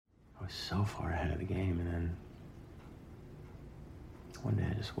was so far ahead of the game, and then one day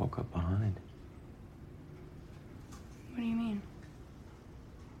I just woke up behind. What do you mean?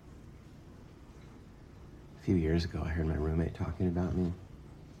 A few years ago, I heard my roommate talking about me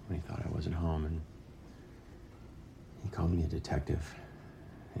when he thought I wasn't home, and he called me a detective,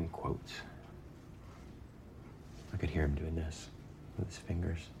 in quotes. I could hear him doing this with his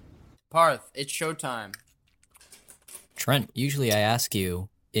fingers. Parth, it's showtime. Trent, usually I ask you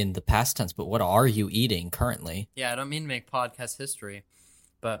in the past tense, but what are you eating currently? Yeah, I don't mean to make podcast history,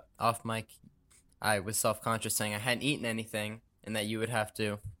 but off mic, I was self-conscious saying I hadn't eaten anything and that you would have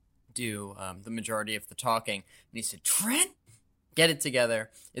to do the majority of the talking. And he said, Trent, get it together.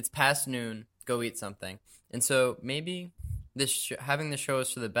 It's past noon. Go eat something. And so maybe having the show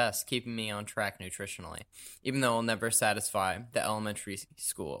is for the best, keeping me on track nutritionally, even though I'll never satisfy the elementary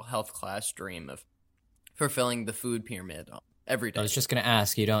school health class dream of fulfilling the food pyramid every day. I was just going to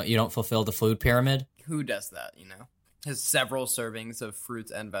ask, you don't fulfill the food pyramid? Who does that, Has several servings of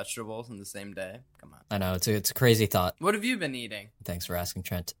fruits and vegetables in the same day? Come on. I know, it's a crazy thought. What have you been eating? Thanks for asking,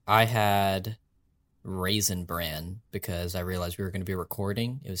 Trent. I had Raisin Bran because I realized we were going to be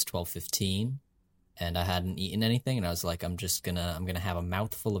recording. It was 12:15 and I hadn't eaten anything, and I was like, I'm gonna have a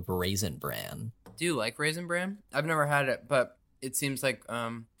mouthful of Raisin Bran. Do you like Raisin Bran? I've never had it, but it seems like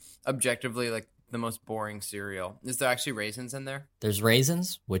objectively like the most boring cereal. Is there actually raisins in there? There's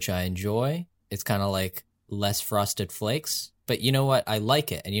raisins, which I enjoy. It's kind of like less Frosted Flakes, but you know what? I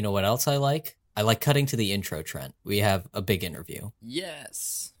like it. And you know what else I like? I like cutting to the intro, Trent. We have a big interview.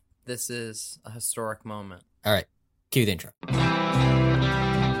 Yes. This is a historic moment. All right. Cue the intro.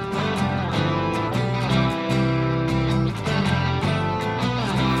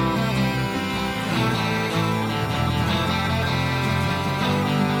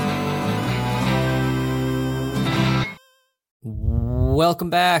 Welcome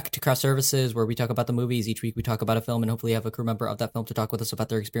back to Cross Services, where we talk about the movies. Each week we talk about a film and hopefully have a crew member of that film to talk with us about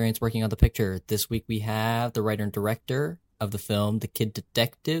their experience working on the picture. This week we have the writer and director of the film, The Kid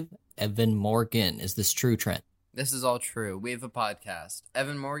Detective, Evan Morgan. Is this true, Trent? This is all true. We have a podcast.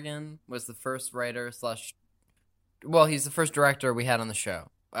 Evan Morgan was the first writer he's the first director we had on the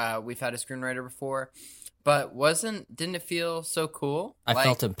show. We've had a screenwriter before, but didn't it feel so cool? I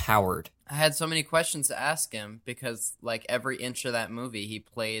felt empowered. I had so many questions to ask him because, like, every inch of that movie he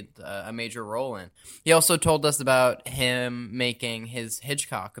played a major role in. He also told us about him making his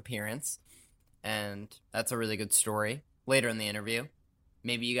Hitchcock appearance, and that's a really good story later in the interview.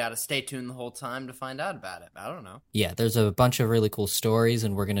 Maybe you got to stay tuned the whole time to find out about it. I don't know. Yeah, there's a bunch of really cool stories,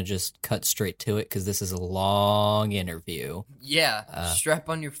 and we're going to just cut straight to it because this is a long interview. Yeah, strap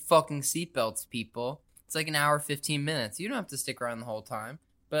on your fucking seatbelts, people. It's like an hour, 15 minutes. You don't have to stick around the whole time.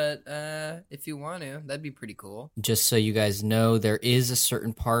 But if you want to, that'd be pretty cool. Just so you guys know, there is a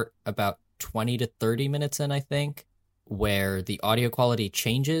certain part about 20 to 30 minutes in, I think, where the audio quality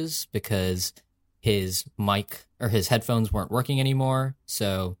changes because his mic or his headphones weren't working anymore.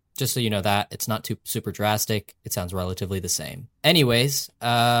 So just so you know that, it's not too super drastic. It sounds relatively the same. Anyways,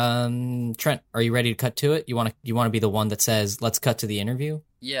 Trent, are you ready to cut to it? You want to be the one that says, let's cut to the interview?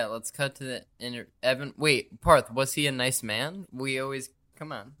 Yeah, let's cut to the Evan. Wait, Parth, was he a nice man?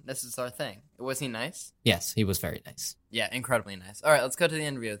 Come on, this is our thing. Was he nice? Yes, he was very nice. Yeah, incredibly nice. All right, let's go to the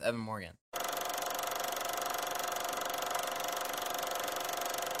interview with Evan Morgan.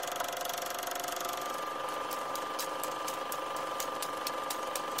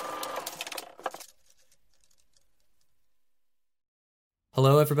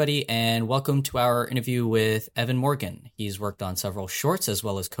 Hello, everybody, and welcome to our interview with Evan Morgan. He's worked on several shorts as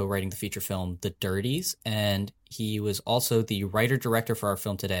well as co-writing the feature film The Dirties, and he was also the writer-director for our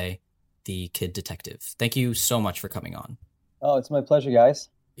film today, The Kid Detective. Thank you so much for coming on. Oh, it's my pleasure, guys.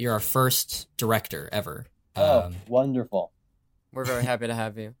 You're our first director ever. Oh, wonderful. We're very happy to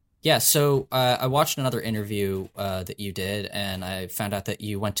have you. Yeah, so I watched another interview that you did, and I found out that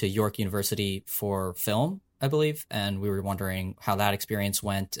you went to York University for film, I believe, and we were wondering how that experience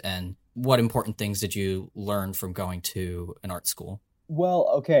went and what important things did you learn from going to an art school? Well,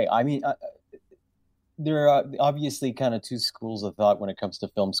 okay. I mean, there are obviously kind of two schools of thought when it comes to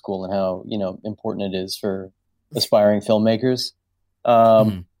film school and how, important it is for aspiring filmmakers.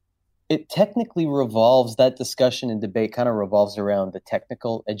 It technically that discussion and debate kind of revolves around the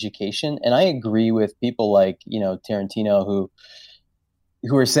technical education. And I agree with people like, Tarantino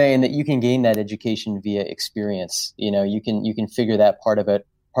who are saying that you can gain that education via experience. You can figure that part of it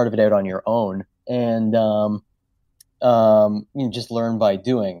out on your own, and just learn by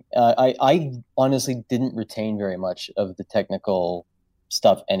doing. I honestly didn't retain very much of the technical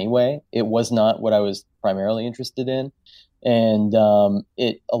stuff anyway. It was not what I was primarily interested in. And a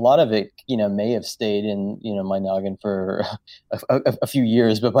lot of it, may have stayed in, my noggin for a few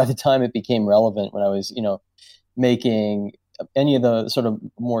years. But by the time it became relevant, when I was, making any of the sort of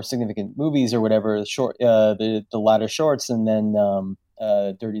more significant movies or whatever, the latter shorts, and then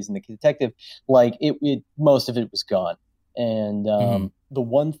Dirties and the Kid Detective, like it most of it was gone. And the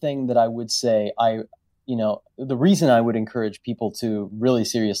one thing that I would say, the reason I would encourage people to really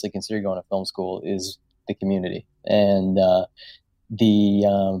seriously consider going to film school is the community and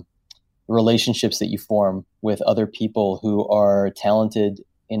the relationships that you form with other people who are talented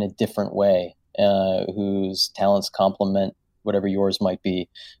in a different way, whose talents complement whatever yours might be,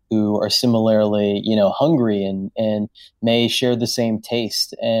 who are similarly, hungry and may share the same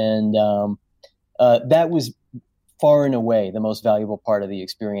taste. And that was far and away the most valuable part of the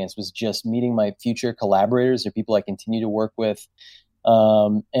experience, was just meeting my future collaborators or people I continue to work with,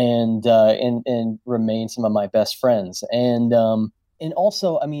 and remain some of my best friends. And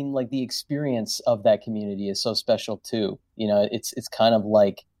also, I mean, like, the experience of that community is so special too. It's kind of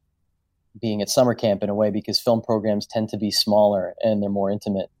like being at summer camp in a way, because film programs tend to be smaller and they're more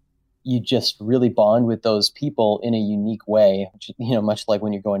intimate. You just really bond with those people in a unique way, much like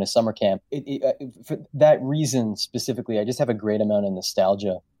when you're going to summer camp. For that reason specifically, I just have a great amount of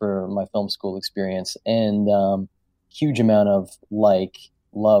nostalgia for my film school experience, and huge amount of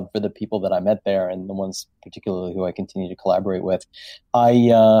love for the people that I met there, and the ones particularly who I continue to collaborate with.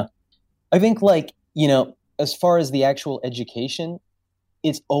 I think, as far as the actual education,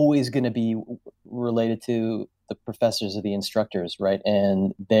 it's always going to be related to the professors or the instructors, right?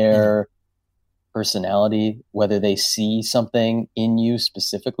 And their personality, whether they see something in you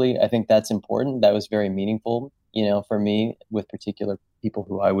specifically. I think that's important. That was very meaningful, for me, with particular people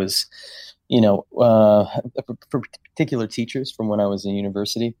who I was, for particular teachers from when I was in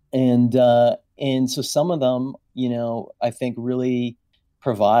university. And so some of them, I think really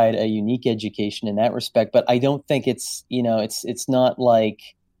provide a unique education in that respect. But I don't think it's, it's not like,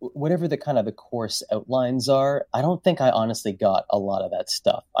 whatever the kind of the course outlines are, I don't think I honestly got a lot of that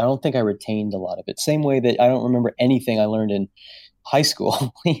stuff. I don't think I retained a lot of it. Same way that I don't remember anything I learned in high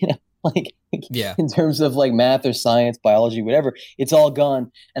school, in terms of like math or science, biology, whatever, it's all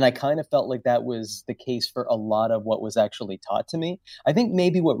gone. And I kind of felt like that was the case for a lot of what was actually taught to me. I think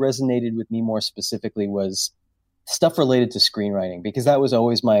maybe what resonated with me more specifically was stuff related to screenwriting, because that was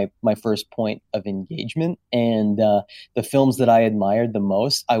always my first point of engagement. And the films that I admired the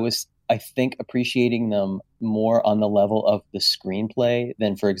most, I think, appreciating them more on the level of the screenplay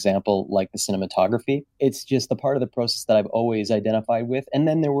than, for example, like the cinematography. It's just the part of the process that I've always identified with. And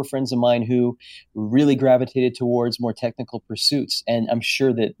then there were friends of mine who really gravitated towards more technical pursuits. And I'm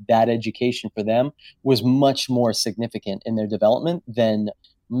sure that education for them was much more significant in their development than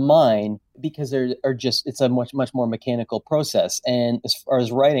mine, because it's a much more mechanical process. And as far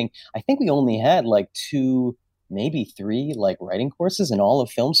as writing, I think we only had like 2, maybe 3 like writing courses in all of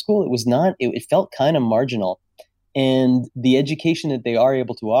film school. It felt kind of marginal. And the education that they are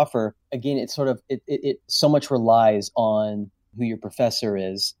able to offer, again, it so much relies on who your professor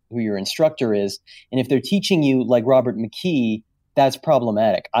is, who your instructor is. And if they're teaching you like Robert McKee, that's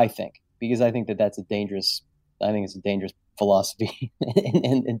problematic, I think, because I think it's a dangerous philosophy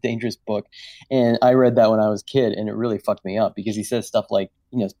and dangerous book. And I read that when I was a kid, and it really fucked me up, because he says stuff like,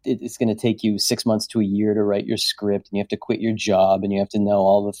 it's going to take you 6 months to a year to write your script, and you have to quit your job, and you have to know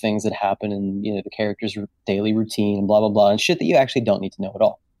all the things that happen in, the character's daily routine, and blah, blah, blah, and shit that you actually don't need to know at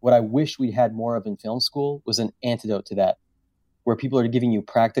all. What I wish we had more of in film school was an antidote to that, where people are giving you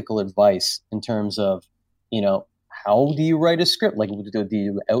practical advice in terms of, how do you write a script? Like, do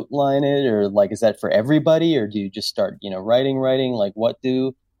you outline it, or like, is that for everybody, or do you just start, writing? Like, what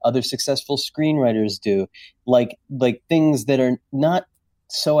do other successful screenwriters do? Like things that are not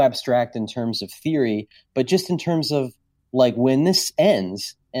so abstract in terms of theory, but just in terms of like, when this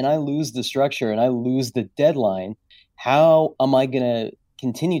ends and I lose the structure and I lose the deadline, how am I going to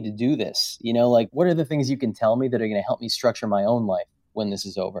continue to do this? Like, what are the things you can tell me that are going to help me structure my own life when this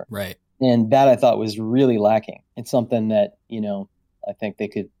is over? Right. And that I thought was really lacking. It's something that, I think they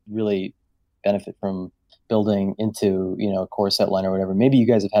could really benefit from building into, a course outline or whatever. Maybe you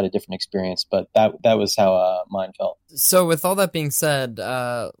guys have had a different experience, but that was how mine felt. So with all that being said,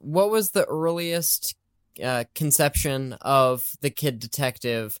 what was the earliest conception of the Kid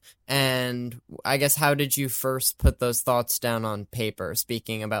Detective? And I guess, how did you first put those thoughts down on paper,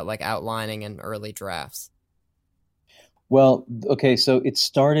 speaking about like outlining and early drafts? Well, okay, so it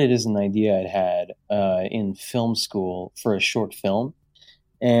started as an idea I'd had in film school for a short film,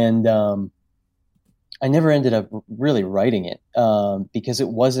 and I never ended up really writing it because it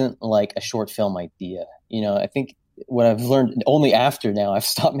wasn't like a short film idea. I think what I've learned only after now I've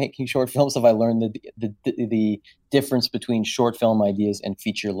stopped making short films, have I learned the difference between short film ideas and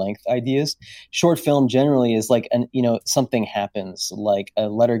feature length ideas. Short film generally is like something happens, like a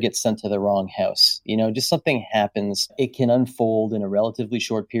letter gets sent to the wrong house, just something happens. It can unfold in a relatively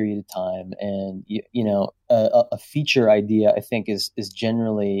short period of time. And a feature idea, I think, is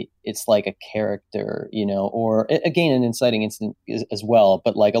generally, it's like a character, or again, an inciting incident as well.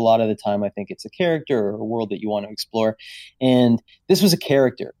 But like a lot of the time, I think it's a character or a world that you want to explore. And this was a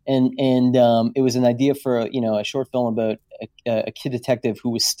character, and it was an idea for a short film about a kid detective who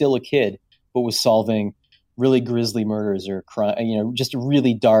was still a kid, but was solving really grisly murders or crime, just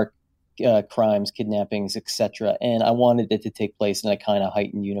really dark crimes, kidnappings, etc. And I wanted it to take place in a kind of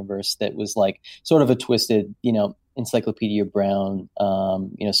heightened universe that was like sort of a twisted, Encyclopedia Brown,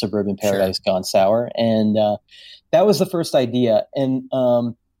 suburban paradise gone sour. And that was the first idea. And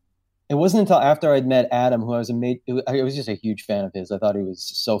it wasn't until after I'd met Adam, who I was just a huge fan of his. I thought he was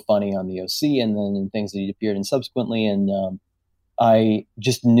so funny on the OC, and then in things that he'd appeared in subsequently. And I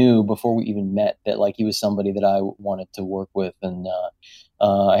just knew before we even met that like he was somebody that I wanted to work with. And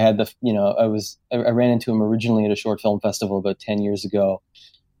I had I ran into him originally at a short film festival about 10 years ago,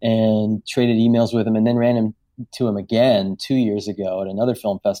 and traded emails with him, and then ran into him again 2 years ago at another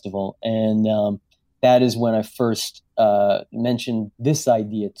film festival. And that is when I first mentioned this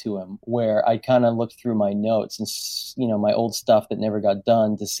idea to him, where I kind of looked through my notes and, my old stuff that never got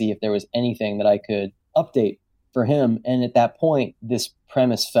done to see if there was anything that I could update for him. And at that point, this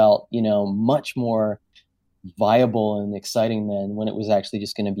premise felt, much more viable and exciting than when it was actually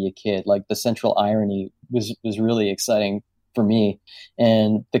just going to be a kid. Like the central irony was really exciting for me,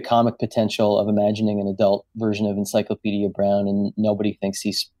 and the comic potential of imagining an adult version of Encyclopedia Brown, and nobody thinks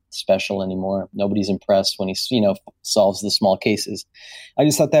he's special anymore. Nobody's impressed when he, solves the small cases. I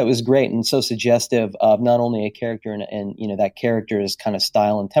just thought that was great, and so suggestive of not only a character and that character's kind of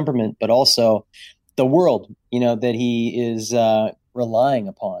style and temperament, but also the world, that he is relying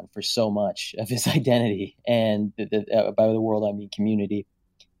upon for so much of his identity. And by the world, I mean community.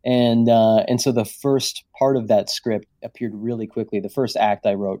 And so the first part of that script appeared really quickly. The first act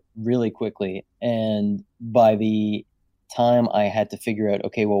I wrote really quickly. And by the time I had to figure out,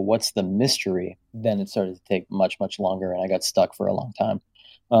 okay, well, what's the mystery? Then it started to take much, much longer, and I got stuck for a long time.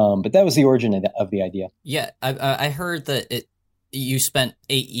 But that was the origin of the idea. Yeah, I heard that you spent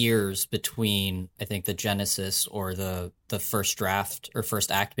 8 years between, I think, the genesis or the first draft or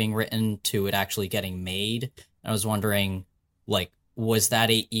first act being written to it actually getting made. I was wondering, like, was that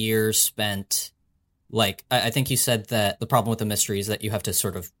 8 years spent, like, I think you said that the problem with the mystery is that you have to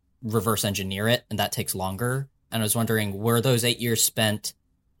sort of reverse engineer it, and that takes longer. And I was wondering, were those 8 years spent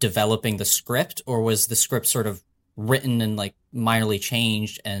developing the script, or was the script sort of written and like minorly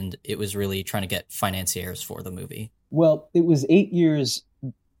changed, and it was really trying to get financiers for the movie? Well, it was 8 years,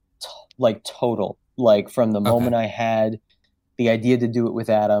 total, like from the moment I had the idea to do it with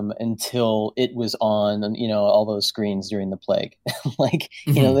Adam until it was on, all those screens during the plague.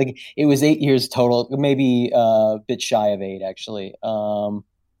 It was 8 years total, maybe a bit shy of 8, actually.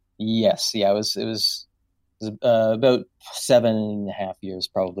 Yes. Yeah, it was about 7.5 years,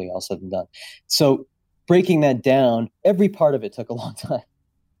 probably, all said and done. So breaking that down, every part of it took a long time.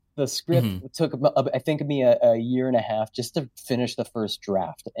 The script took, I think, me a year and a half just to finish the first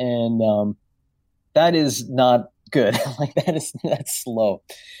draft. And that is not good. That's slow.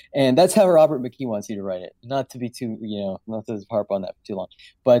 And that's how Robert McKee wants you to write it. Not to be too, not to harp on that for too long.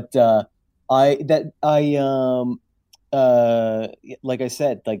 But like I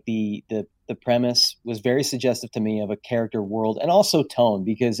said, like the premise was very suggestive to me of a character world, and also tone,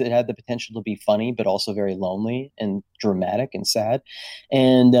 because it had the potential to be funny, but also very lonely and dramatic and sad.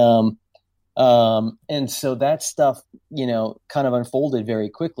 And so that stuff, kind of unfolded very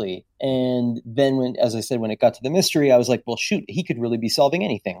quickly. And then when it got to the mystery, I was like, well, shoot, he could really be solving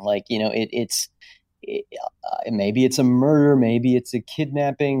anything. Like, maybe it's a murder, maybe it's a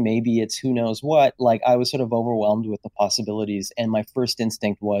kidnapping, maybe it's who knows what. Like, I was sort of overwhelmed with the possibilities. And my first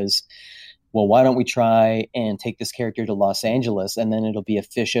instinct was, well, why don't we try and take this character to Los Angeles, and then it'll be a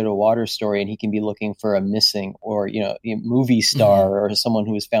fish out of water story, and he can be looking for a missing or, a movie star or someone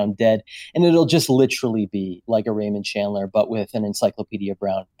who was found dead. And it'll just literally be like a Raymond Chandler, but with an Encyclopedia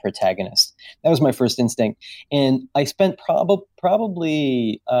Brown protagonist. That was my first instinct. And I spent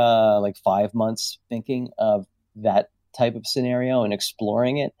probably like 5 months thinking of that type of scenario and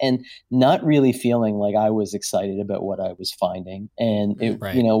exploring it, and not really feeling like I was excited about what I was finding. And it,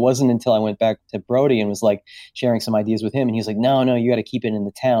 it wasn't until I went back to Brody and was like sharing some ideas with him, and he's like, no, you got to keep it in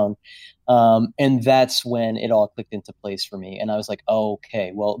the town. And that's when it all clicked into place for me. And I was like, oh,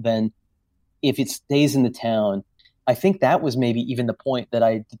 okay, well then if it stays in the town, I think that was maybe even the point that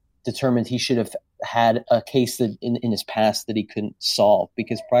I determined he should have had a case that in his past that he couldn't solve.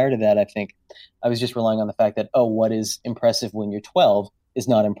 Because prior to that, I think I was just relying on the fact that, oh, what is impressive when you're 12 is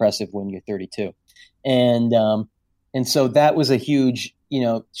not impressive when you're 32. And so that was a huge,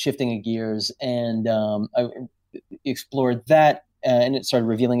 shifting of gears. And I explored that, and it started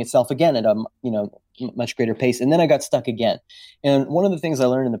revealing itself again at a, much greater pace. And then I got stuck again. And one of the things I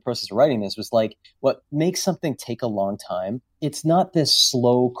learned in the process of writing this was like, what makes something take a long time, it's not this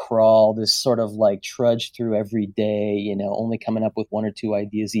slow crawl, this sort of like trudge through every day, only coming up with one or two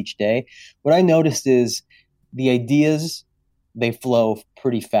ideas each day. What I noticed is the ideas, they flow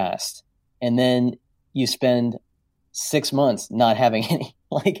pretty fast. And then you spend 6 months not having any.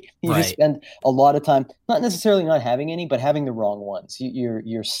 Like you just spend a lot of time, not necessarily not having any, but having the wrong ones.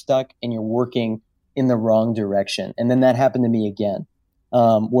 You're stuck and you're working in the wrong direction. And then that happened to me again,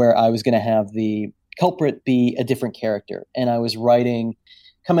 where I was going to have the culprit be a different character. And I was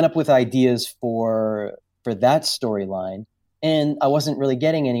coming up with ideas for that storyline. And I wasn't really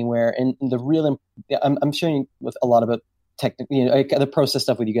getting anywhere. And I'm sharing with a lot of it, the process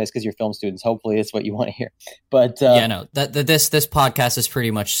stuff with you guys because you're film students. Hopefully it's what you want to hear. But this podcast is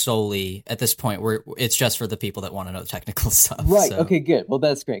pretty much solely at this point where it's just for the people that want to know technical stuff. Right. So. Okay, good. Well,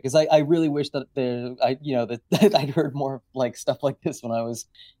 that's great. Because I really wish that that I'd heard more like stuff like this when I was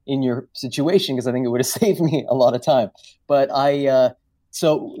in your situation, because I think it would have saved me a lot of time. But as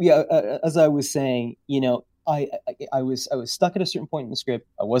I was saying, I was stuck at a certain point in the script.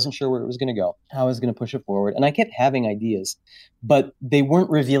 I wasn't sure where it was going to go, how I was going to push it forward. And I kept having ideas, but they weren't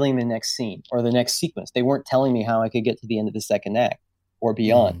revealing the next scene or the next sequence. They weren't telling me how I could get to the end of the second act or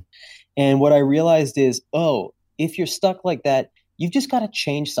beyond. And what I realized is, if you're stuck like that, you've just got to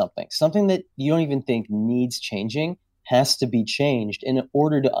change something that you don't even think needs changing has to be changed in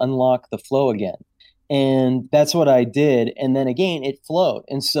order to unlock the flow again. And that's what I did. And then again, it flowed.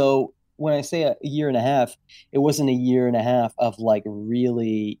 And so when I say a year and a half, it wasn't a year and a half of like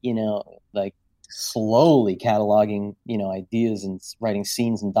really, like slowly cataloging, ideas and writing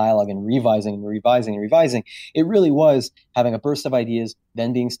scenes and dialogue and revising and revising and revising. It really was having a burst of ideas,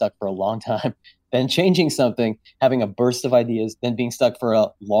 then being stuck for a long time, then changing something, having a burst of ideas, then being stuck for a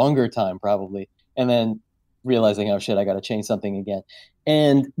longer time probably, and then realizing, oh shit, I got to change something again.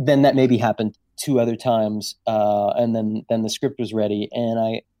 And then that maybe happened 2 other times, and then the script was ready, and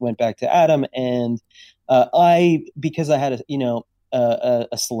I went back to Adam, and because I had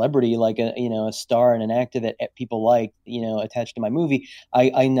a celebrity, like a star and an actor that people liked, attached to my movie,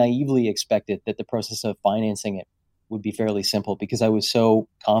 I naively expected that the process of financing it would be fairly simple because I was so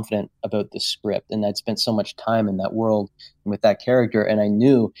confident about the script, and I'd spent so much time in that world with that character, and I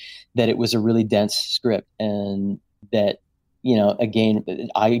knew that it was a really dense script, and that again,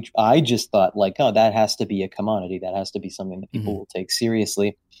 I just thought like, oh, that has to be a commodity. That has to be something that people will take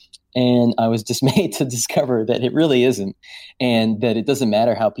seriously. And I was dismayed to discover that it really isn't, and that it doesn't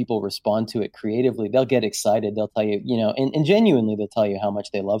matter how people respond to it creatively. They'll get excited. They'll tell you, and genuinely they'll tell you how much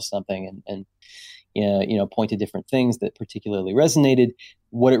they love something and point to different things that particularly resonated.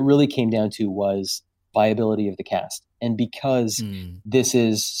 What it really came down to was viability of the cast. And because this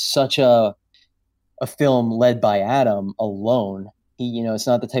is such a film led by Adam alone, it's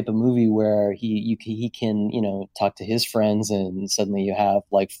not the type of movie where he can talk to his friends and suddenly you have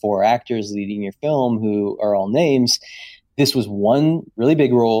like 4 actors leading your film who are all names. This was one really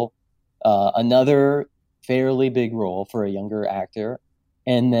big role, another fairly big role for a younger actor,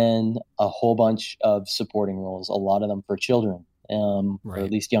 and then a whole bunch of supporting roles, a lot of them for children, or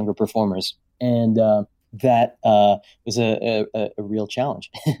at least younger performers. And that was a real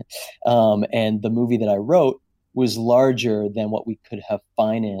challenge. And the movie that I wrote was larger than what we could have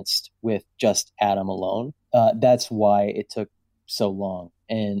financed with just Adam alone. That's why it took so long.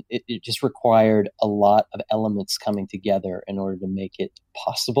 And it just required a lot of elements coming together in order to make it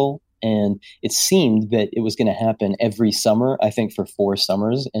possible. And it seemed that it was going to happen every summer, I think for 4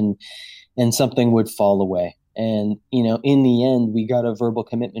 summers, and something would fall away. And, in the end, we got a verbal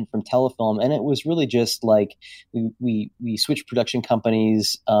commitment from Telefilm, and it was really just like we switched production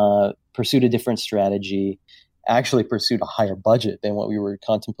companies, pursued a different strategy, actually pursued a higher budget than what we were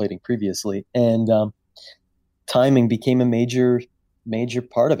contemplating previously. And timing became a major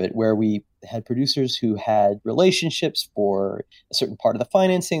part of it, where we had producers who had relationships for a certain part of the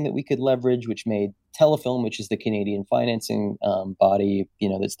financing that we could leverage, which made Telefilm, which is the Canadian financing body,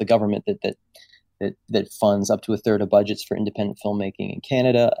 that's the government that funds up to a third of budgets for independent filmmaking in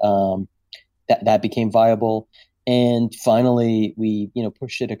Canada. That became viable. And finally, we,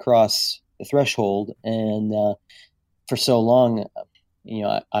 pushed it across the threshold. And for so long,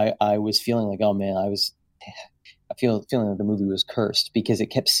 I was feeling like, oh man, I feeling that the movie was cursed because it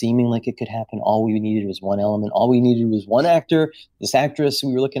kept seeming like it could happen. All we needed was one element. All we needed was one actor, this actress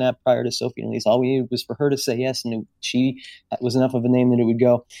we were looking at prior to Sophie and Elise. All we needed was for her to say yes, and she was enough of a name that it would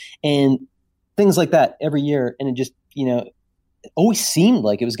go. And things like that every year. And it just, it always seemed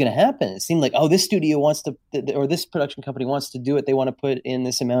like it was going to happen. It seemed like, oh, this studio wants to, or this production company wants to do it. They want to put in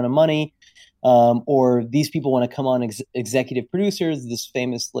this amount of money. Or these people want to come on executive producers. This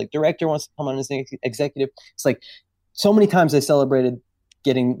famous director wants to come on as an executive. It's like so many times I celebrated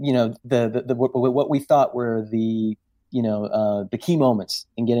getting, the what we thought were the key moments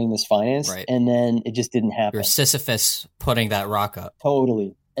in getting this financed. Right. And then it just didn't happen. You're Sisyphus putting that rock up.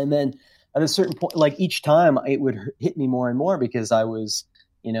 Totally. And then at a certain point, like each time it would hit me more and more because I was,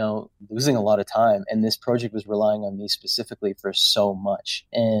 losing a lot of time. And this project was relying on me specifically for so much.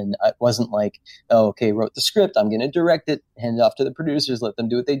 And it wasn't like, oh, okay, wrote the script, I'm going to direct it, hand it off to the producers, let them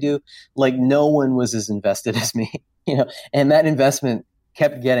do what they do. Like no one was as invested as me, and that investment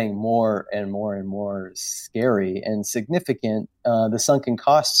kept getting more and more and more scary and significant. The sunken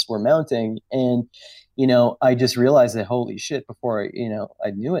costs were mounting. And, I just realized that, holy shit, before I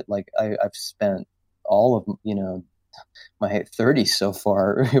knew it, like I've spent all of, my 30s so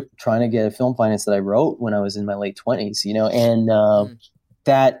far trying to get a film finance that I wrote when I was in my late 20s, and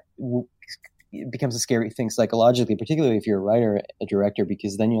that becomes a scary thing psychologically, particularly if you're a writer, a director,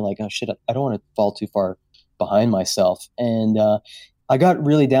 because then you're like, oh shit, I don't want to fall too far behind myself. And I got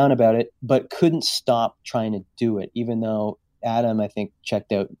really down about it, but couldn't stop trying to do it, even though Adam, I think,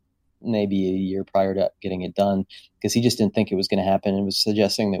 checked out maybe a year prior to getting it done because he just didn't think it was going to happen and was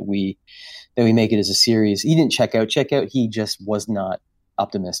suggesting that we make it as a series. He didn't check out. He just was not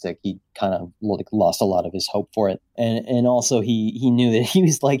optimistic. He kind of lost a lot of his hope for it. And also he knew that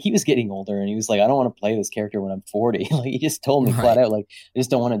he was getting older and he was like, I don't want to play this character when I'm 40. Like he just told me flat out, like, I just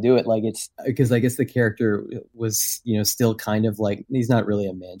don't want to do it. Like it's because I guess the character was, still kind of like, he's not really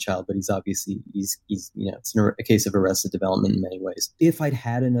a man child, but he's obviously, he's it's a case of arrested development in many ways. If I'd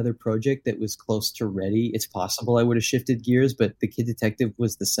had another project that was close to ready, it's possible I would have shifted gears, but The Kid Detective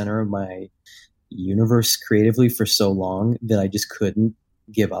was the center of my universe creatively for so long that I just couldn't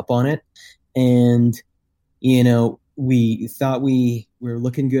give up on it. And we thought we were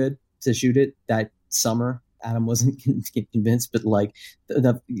looking good to shoot it that summer. Adam wasn't convinced, but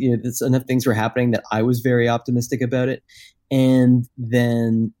enough things were happening that I was very optimistic about it. And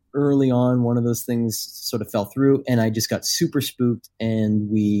then early on, one of those things sort of fell through and I just got super spooked and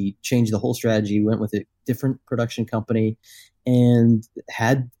we changed the whole strategy, went with a different production company and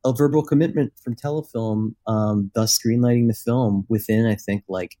had a verbal commitment from Telefilm, thus greenlighting the film within, I think,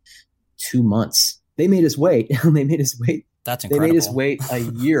 2 months. They made us wait. That's incredible. They made us wait a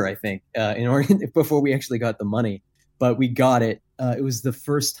year, I think, in order before we actually got the money. But we got it. It was the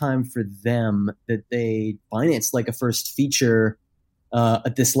first time for them that they financed a first feature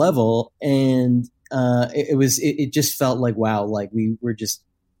at this level, and it just felt like, wow, we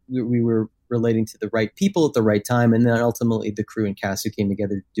were relating to the right people at the right time. And then ultimately the crew and cast who came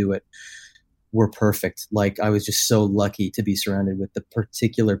together to do it were perfect. I was just so lucky to be surrounded with the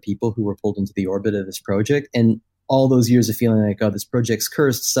particular people who were pulled into the orbit of this project. And all those years of feeling like, oh, this project's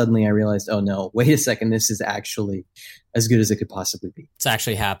cursed, suddenly I realized, oh no, wait a second, this is actually as good as it could possibly be. It's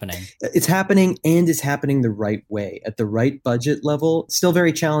actually happening. It's happening, and it's happening the right way, at the right budget level. Still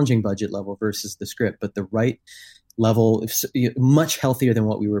very challenging budget level versus the script, but the right level, much healthier than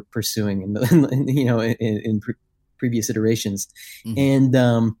what we were pursuing in previous iterations,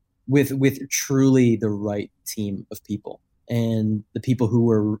 and with truly the right team of people, and the people who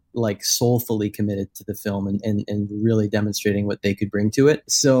were soulfully committed to the film and really demonstrating what they could bring to it.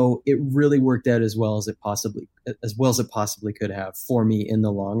 So it really worked out as well as it possibly could have for me in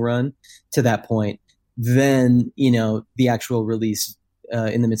the long run to that point. Then, the actual release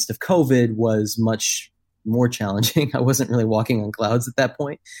in the midst of COVID was much more challenging. I wasn't really walking on clouds at that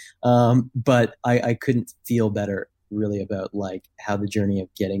point. But I couldn't feel better really about how the journey of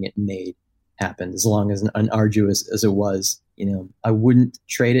getting it made happened, as long as arduous as it was. I wouldn't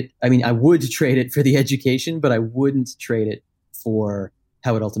trade it. I mean, I would trade it for the education, but I wouldn't trade it for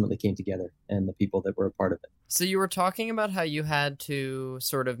how it ultimately came together and the people that were a part of it. So you were talking about how you had to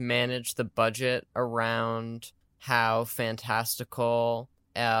sort of manage the budget around how fantastical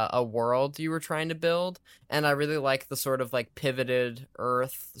a world you were trying to build, and I really like the sort of pivoted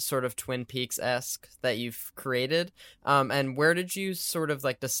Earth, sort of Twin Peaks-esque that you've created. And where did you sort of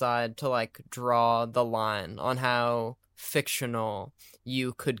decide to draw the line on how fictional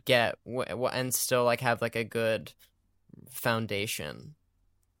you could get and still have a good foundation?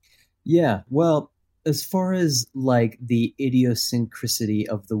 Yeah, well, as far as like the idiosyncrasy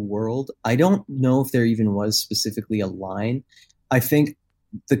of the world, I don't know if there even was specifically a line. I think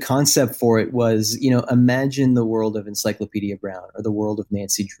the concept for it was, imagine the world of Encyclopedia Brown or the world of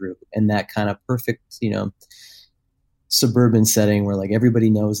Nancy Drew, and that kind of perfect, suburban setting where like everybody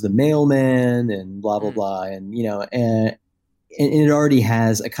knows the mailman and blah blah blah, and and it already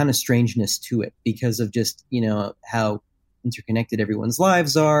has a kind of strangeness to it because of just how interconnected everyone's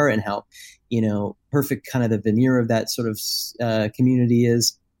lives are and how perfect kind of the veneer of that sort of community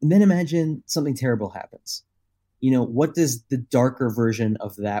is. And then imagine something terrible happens. What does the darker version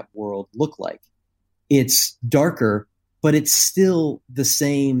of that world look like? It's darker, but it's still the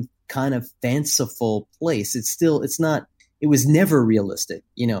same kind of fanciful place. It was never realistic,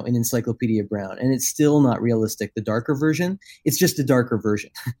 in Encyclopedia Brown, and it's still not realistic. The darker version, it's just a darker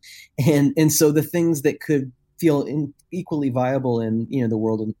version. and so the things that could feel equally viable in, the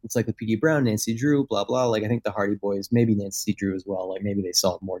world of Encyclopedia Brown, Nancy Drew, blah, blah. Like I think the Hardy Boys, maybe Nancy Drew as well. Like maybe they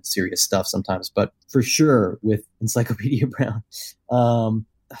saw more serious stuff sometimes, but for sure with Encyclopedia Brown,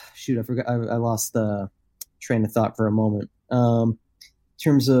 shoot, I forgot. I lost the train of thought for a moment. In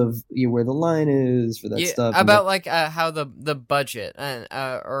terms of where the line is for that stuff. About like how the budget and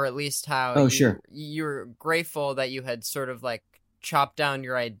or at least how you're grateful that you had sort of like chopped down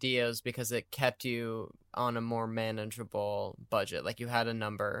your ideas because it kept you on a more manageable budget. Like you had a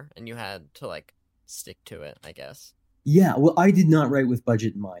number and you had to like stick to it, I guess. Yeah, well, I did not write with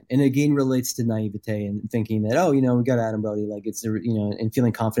budget in mind, and again relates to naivete and thinking that we got Adam Brody, like it's and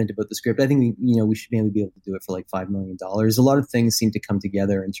feeling confident about the script. I think we should maybe be able to do it for like $5 million. A lot of things seem to come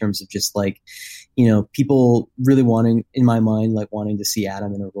together in terms of just like people really wanting, in my mind, like wanting to see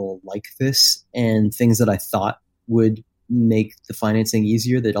Adam in a role like this, and things that I thought would make the financing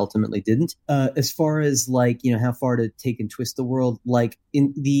easier that ultimately didn't. As far as like how far to take and twist the world, like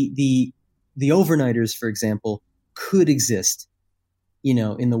in the overnighters, for example, could exist,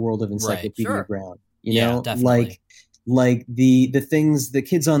 in the world of Encyclopedia Brown. Definitely. Like the things, the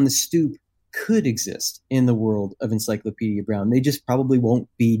kids on the stoop could exist in the world of Encyclopedia Brown. They just probably won't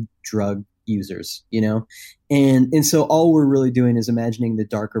be drug users, and so all we're really doing is imagining the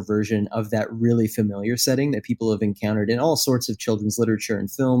darker version of that really familiar setting that people have encountered in all sorts of children's literature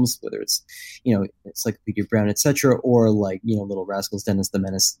and films, whether it's Encyclopedia Brown, etc., or like Little Rascals, Dennis the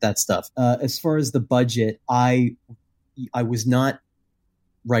Menace, that stuff. As far as the budget, I was not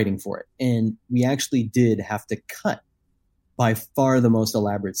writing for it, and we actually did have to cut by far the most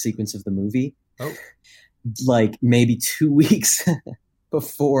elaborate sequence of the movie, like maybe 2 weeks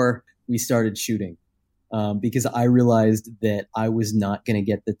before we started shooting, because I realized that I was not going to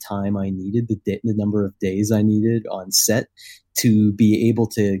get the time I needed, the number of days I needed on set to be able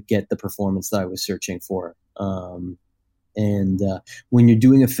to get the performance that I was searching for. And when you're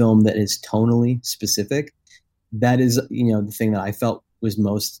doing a film that is tonally specific, that is, the thing that I felt was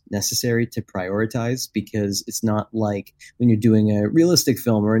most necessary to prioritize, because it's not like when you're doing a realistic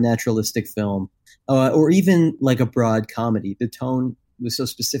film or a naturalistic film, or even like a broad comedy, the tone was so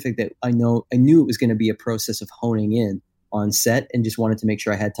specific that I knew it was going to be a process of honing in on set, and just wanted to make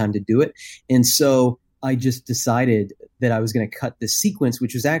sure I had time to do it. And so I just decided that I was going to cut this sequence,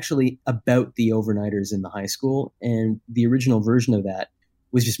 which was actually about the overnighters in the high school. And the original version of that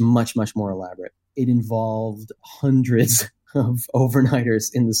was just much, much more elaborate. It involved hundreds of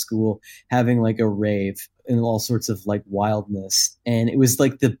overnighters in the school having like a rave and all sorts of like wildness. And it was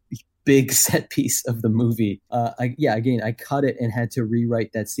like the big set piece of the movie. I cut it and had to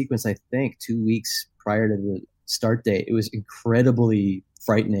rewrite that sequence, I think 2 weeks prior to the start date. It was incredibly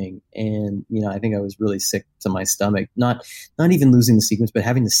frightening, and I think I was really sick to my stomach, not even losing the sequence, but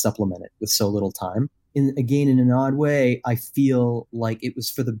having to supplement it with so little time. In an odd way, I feel like it was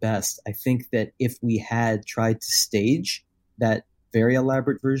for the best. I think that if we had tried to stage that very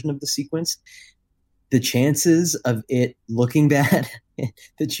elaborate version of the sequence, the chances of it looking bad,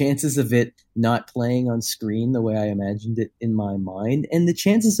 the chances of it not playing on screen the way I imagined it in my mind, and the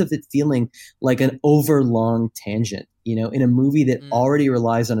chances of it feeling like an overlong tangent, in a movie that already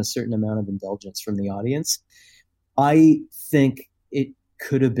relies on a certain amount of indulgence from the audience, I think it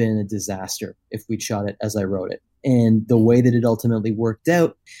could have been a disaster if we'd shot it as I wrote it. And the way that it ultimately worked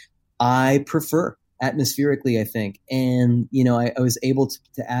out, I prefer atmospherically, I think. And, I was able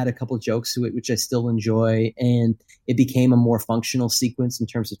to add a couple jokes to it, which I still enjoy. And it became a more functional sequence in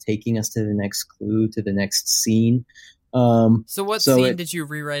terms of taking us to the next clue, to the next scene. So what scene did you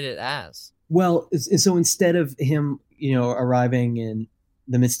rewrite it as? Well, so instead of him, arriving in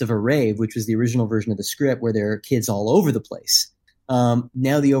the midst of a rave, which was the original version of the script where there are kids all over the place, now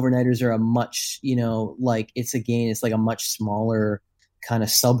the overnighters are a much, it's like a much smaller kind of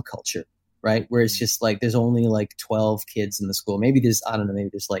subculture. right? Where it's just like there's only like 12 kids in the school. Maybe there's, I don't know, maybe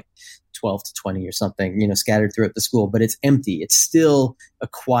there's like 12 to 20 or something, scattered throughout the school, but it's empty. It's still a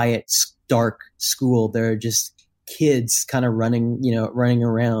quiet, dark school. There are just kids kind of running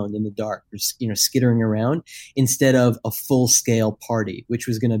around in the dark, skittering around, instead of a full scale party, which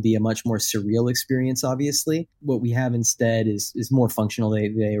was going to be a much more surreal experience. Obviously, what we have instead is more functional.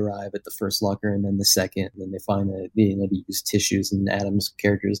 They arrive at the first locker and then the second, and then they find that they use tissues, and Adam's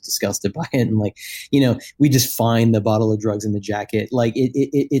character is disgusted by it, and we just find the bottle of drugs in the jacket. Like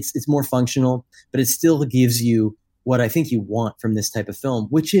it's more functional, but it still gives you what I think you want from this type of film,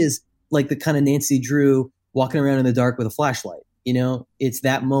 which is like the kind of Nancy Drew walking around in the dark with a flashlight. It's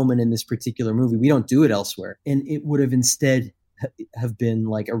that moment in this particular movie. We don't do it elsewhere. And it would have instead have been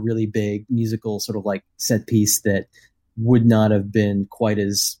like a really big musical sort of like set piece that would not have been quite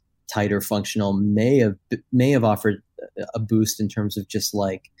as tight or functional, may have offered a boost in terms of just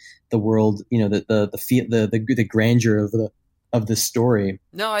like the world, the grandeur of the story.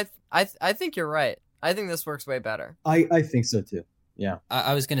 No, I think you're right. I think this works way better. I think so too. Yeah.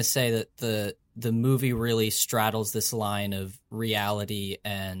 I was going to say that the movie really straddles this line of reality,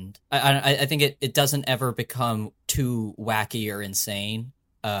 and I think it doesn't ever become too wacky or insane.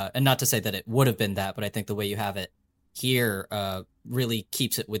 And not to say that it would have been that, but I think the way you have it here really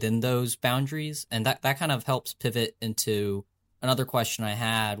keeps it within those boundaries. And that kind of helps pivot into another question I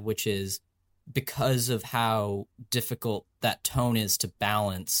had, which is, because of how difficult that tone is to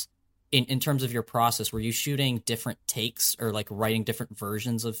balance, in terms of your process, were you shooting different takes or like writing different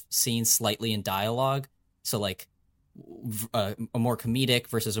versions of scenes slightly in dialogue? So like a more comedic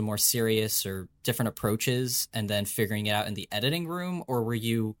versus a more serious, or different approaches, and then figuring it out in the editing room? Or were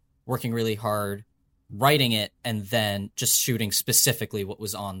you working really hard writing it and then just shooting specifically what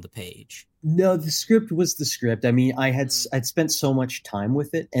was on the page? No, the script was the script. I mean, I'd spent so much time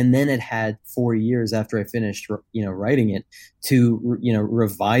with it, and then it had 4 years after I finished, writing it, to,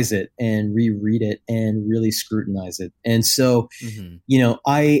 revise it and reread it and really scrutinize it. And so,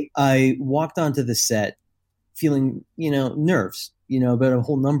 I walked onto the set feeling, nerves, about a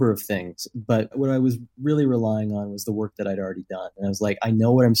whole number of things. But what I was really relying on was the work that I'd already done. And I was like, I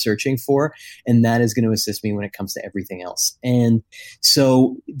know what I'm searching for, and that is going to assist me when it comes to everything else. And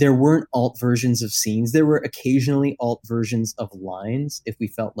so there weren't alt versions of scenes. There were occasionally alt versions of lines if we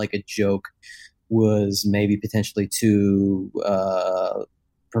felt like a joke was maybe potentially too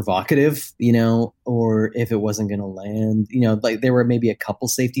provocative, or if it wasn't going to land, like there were maybe a couple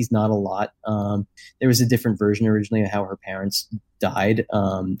safeties, not a lot. There was a different version originally of how her parents died.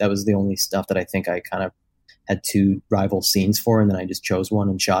 That was the only stuff that I think I kind of had two rival scenes for, and then I just chose one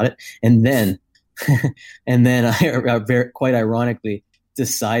and shot it. And then, I quite ironically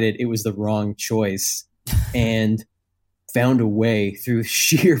decided it was the wrong choice and found a way through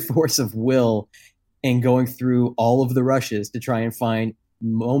sheer force of will and going through all of the rushes to try and find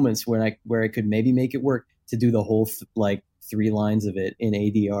moments where I could maybe make it work to do the whole 3 lines of it in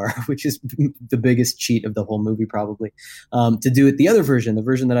ADR, which is the biggest cheat of the whole movie probably, to do it the other version, the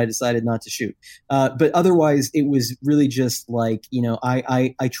version that I decided not to shoot. But otherwise it was really just like,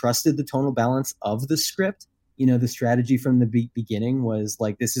 I trusted the tonal balance of the script. The strategy from the beginning was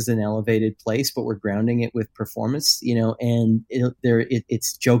like, this is an elevated place, but we're grounding it with performance, and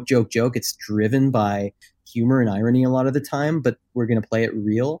it's joke. It's driven by humor and irony a lot of the time, but we're going to play it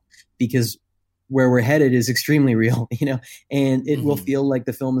real because where we're headed is extremely real, and it will feel like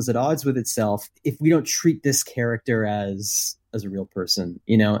the film is at odds with itself if we don't treat this character as a real person,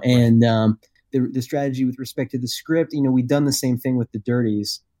 and the strategy with respect to the script, we've done the same thing with The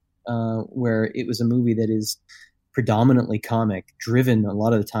Dirties, where it was a movie that is predominantly comic, driven a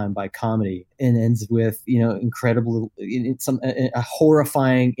lot of the time by comedy, and ends with incredible, a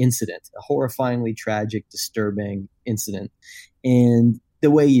horrifying incident, a horrifyingly tragic, disturbing incident. And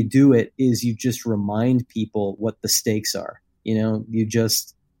the way you do it is you just remind people what the stakes are. You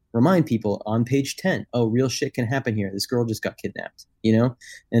just remind people on page 10, oh, real shit can happen here. This girl just got kidnapped, and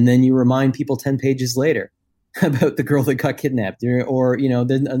then you remind people 10 pages later about the girl that got kidnapped, or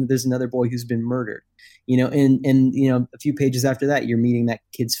then there's another boy who's been murdered, and a few pages after that, you're meeting that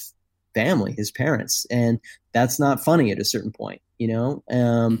kid's family, his parents, and that's not funny at a certain point, and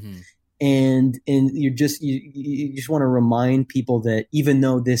you just want to remind people that even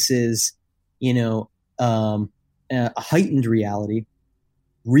though this is, a heightened reality,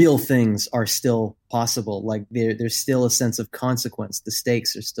 real things are still possible. Like there's still a sense of consequence. The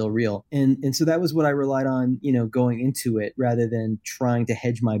stakes are still real. And so that was what I relied on, going into it, rather than trying to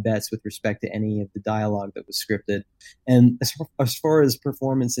hedge my bets with respect to any of the dialogue that was scripted. And as far as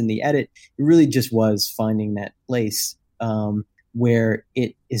performance in the edit, it really just was finding that place where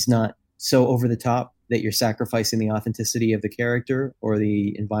it is not so over the top that you're sacrificing the authenticity of the character or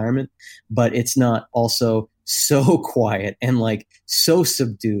the environment, but it's not also so quiet and like so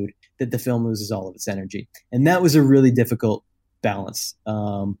subdued that the film loses all of its energy. And that was a really difficult balance.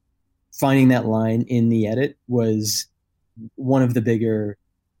 Finding that line in the edit was one of the bigger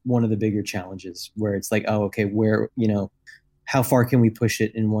challenges, where it's like, oh, okay, where, how far can we push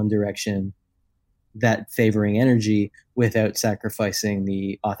it in one direction, that favoring energy, without sacrificing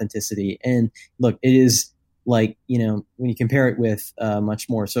the authenticity? And look, it is like, when you compare it with much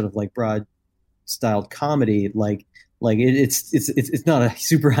more sort of like broad styled comedy, it's not a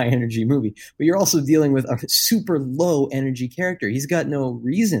super high energy movie, but you're also dealing with a super low energy character. He's got no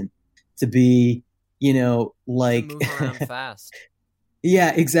reason to be, move around fast.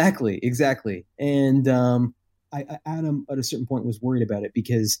 Yeah, exactly. And Adam at a certain point was worried about it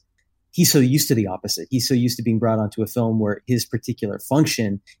because he's so used to the opposite. He's so used to being brought onto a film where his particular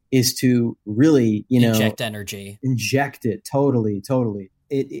function is to really, inject energy, inject it totally.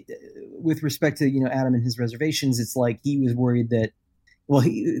 It, with respect to, Adam and his reservations, it's like he was worried that,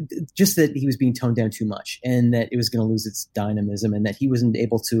 that he was being toned down too much and that it was going to lose its dynamism and that he wasn't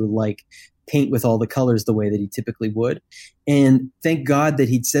able to like paint with all the colors the way that he typically would. And thank God that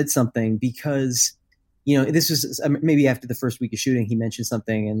he'd said something, because this was maybe after the first week of shooting, he mentioned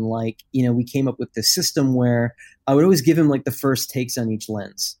something, and we came up with this system where I would always give him like the first takes on each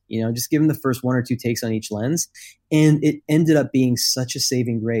lens, just give him the first one or two takes on each lens. And it ended up being such a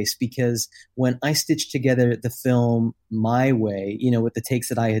saving grace, because when I stitched together the film my way, with the takes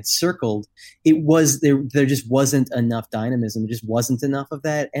that I had circled, it was there just wasn't enough dynamism. There just wasn't enough of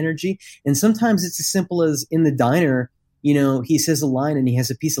that energy. And sometimes it's as simple as in the diner, he says a line and he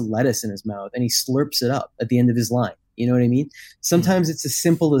has a piece of lettuce in his mouth and he slurps it up at the end of his line. You know what I mean? Sometimes it's as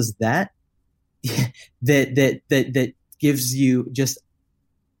simple as that, that gives you just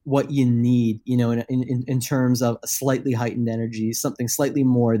what you need, in terms of a slightly heightened energy, something slightly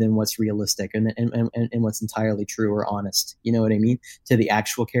more than what's realistic and what's entirely true or honest. You know what I mean? To the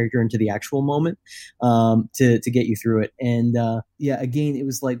actual character and to the actual moment, to get you through it. And again, it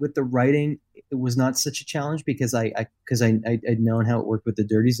was like with the writing, it was not such a challenge because I'd known how it worked with the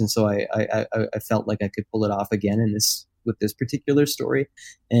Dirties, and so I felt like I could pull it off again with this particular story.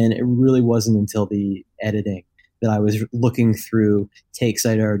 And it really wasn't until the editing that I was looking through takes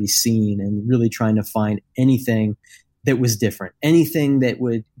I'd already seen and really trying to find anything that was different, anything that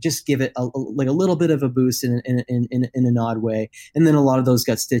would just give it a little bit of a boost in an odd way. And then a lot of those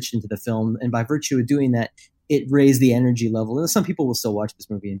got stitched into the film, and by virtue of doing that, it raised the energy level. And some people will still watch this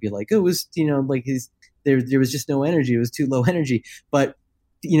movie and be like, oh, it was, there was just no energy. It was too low energy. But,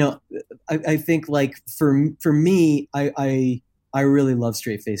 I think like for me, I really love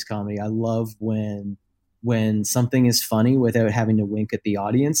straight face comedy. I love when something is funny without having to wink at the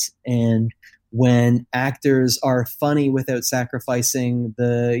audience, and when actors are funny without sacrificing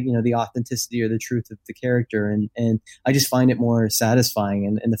the authenticity or the truth of the character. And I just find it more satisfying.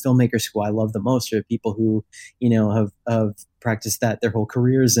 And the filmmakers who I love the most are people who, have practiced that their whole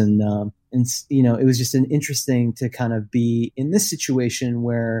careers. And it was just an interesting to kind of be in this situation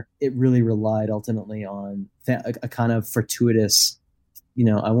where it really relied ultimately on a kind of fortuitous,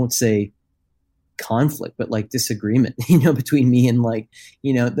 I won't say conflict, but like disagreement, between me and my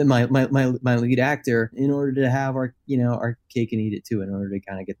lead actor, in order to have our cake and eat it too, in order to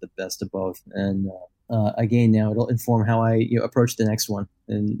kind of get the best of both. And again, now it'll inform how I approach the next one.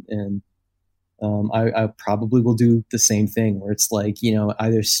 And I probably will do the same thing, where it's like,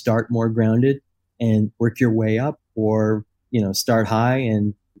 either start more grounded and work your way up, or, start high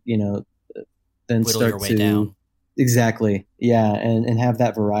and, then whittle start your way to down. Exactly. Yeah. And have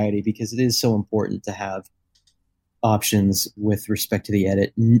that variety, because it is so important to have options with respect to the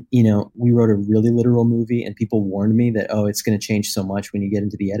edit. We wrote a really literal movie and people warned me that, oh, it's going to change so much when you get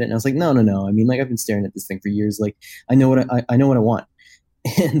into the edit. And I was like, no. I mean, like, I've been staring at this thing for years. Like, I know what I know what I want.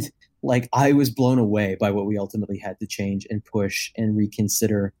 And like, I was blown away by what we ultimately had to change and push and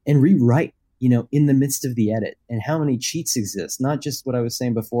reconsider and rewrite, in the midst of the edit, and how many cheats exist. Not just what I was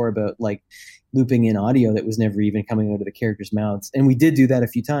saying before about like looping in audio that was never even coming out of the characters' mouths. And we did do that a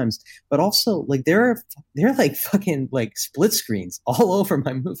few times, but also like there are like fucking like split screens all over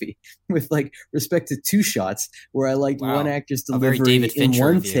my movie with like respect to two shots where I liked one actor's delivery in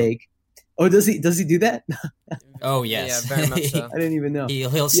one review. Take. Oh, does he do that? Oh, yes. Yeah, very much so. I didn't even know.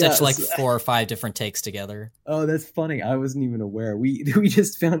 He'll stitch like 4 or 5 different takes together. Oh, that's funny. I wasn't even aware. We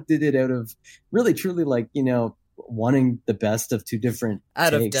just did it out of really truly like, wanting the best of two different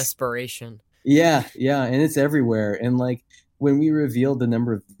out takes. of desperation. Yeah, and it's everywhere. And like when we revealed the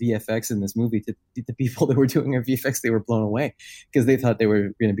number of VFX in this movie to the people that were doing our VFX, they were blown away because they thought they were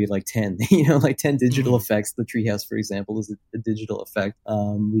going to be like 10, like 10 digital effects. The treehouse, for example, is a digital effect.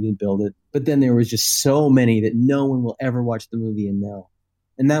 We didn't build it. But then there was just so many that no one will ever watch the movie and know.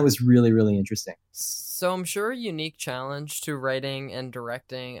 And that was really, really interesting. So I'm sure a unique challenge to writing and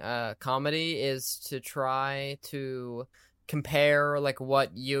directing a comedy is to try to compare like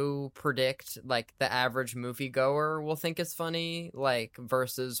what you predict like the average moviegoer will think is funny like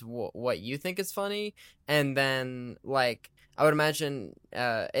versus what you think is funny, and then like I would imagine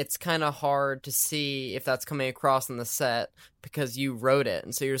it's kind of hard to see if that's coming across on the set because you wrote it,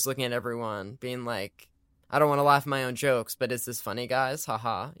 and so you're just looking at everyone being like, I don't want to laugh at my own jokes, but is this funny, guys?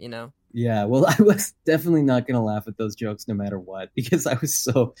 Haha, Yeah, well, I was definitely not going to laugh at those jokes no matter what because I was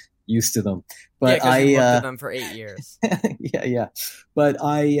so used to them. But I looked at them for 8 years. yeah. But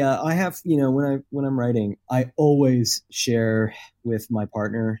I have, when I'm writing, I always share with my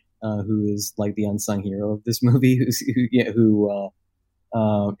partner, who is like the unsung hero of this movie, who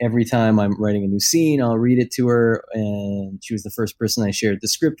every time I'm writing a new scene, I'll read it to her, and she was the first person I shared the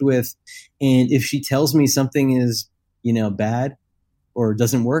script with. And if she tells me something is, bad or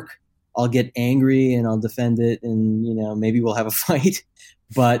doesn't work, I'll get angry and I'll defend it, and maybe we'll have a fight.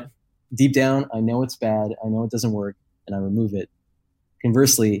 But deep down, I know it's bad. I know it doesn't work, and I remove it.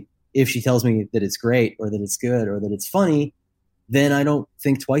 Conversely, if she tells me that it's great or that it's good or that it's funny, then I don't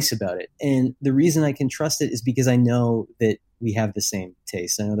think twice about it. And the reason I can trust it is because I know that we have the same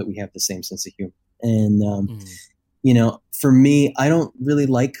taste. I know that we have the same sense of humor. And, for me, I don't really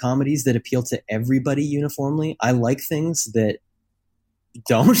like comedies that appeal to everybody uniformly. I like things that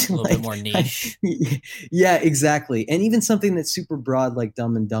don't. A little bit more niche. Yeah, exactly. And even something that's super broad like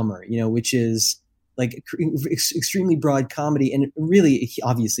Dumb and Dumber, which is like extremely broad comedy and really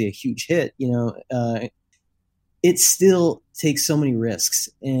obviously a huge hit, it still takes so many risks,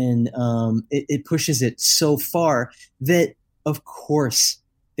 and it pushes it so far that, of course,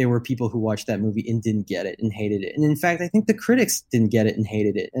 there were people who watched that movie and didn't get it and hated it. And in fact, I think the critics didn't get it and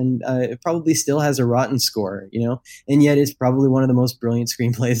hated it. And it probably still has a rotten score, and yet it's probably one of the most brilliant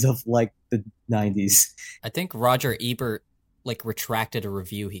screenplays of like the 90s. I think Roger Ebert retracted a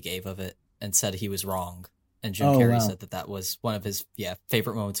review he gave of it and said he was wrong. And Jim Carrey said that was one of his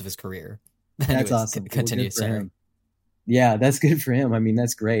favorite moments of his career. That's awesome. Continue, sir. Yeah, that's good for him. I mean,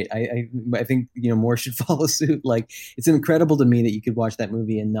 that's great. I think more should follow suit. Like, it's incredible to me that you could watch that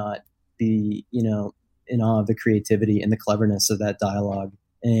movie and not be in awe of the creativity and the cleverness of that dialogue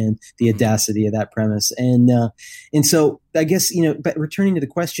and the audacity of that premise. And so I guess but returning to the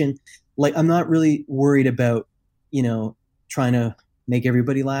question, like, I'm not really worried about trying to make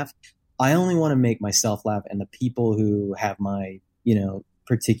everybody laugh. I only want to make myself laugh and the people who have my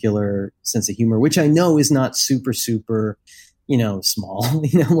particular sense of humor, which I know is not super small,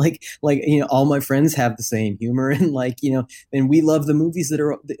 all my friends have the same humor, and and we love the movies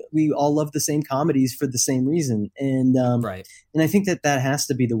we all love the same comedies for the same reason. And right. And I think that has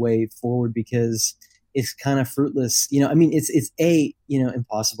to be the way forward, because it's kind of fruitless. It's A,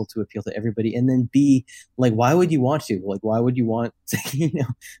 impossible to appeal to everybody. And then B, like, why would you want to? Like, why would you want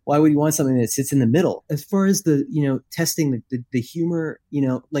why would you want something that sits in the middle? As far as the, testing the humor,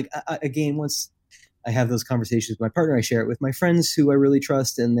 again, once I have those conversations with my partner, I share it with my friends who I really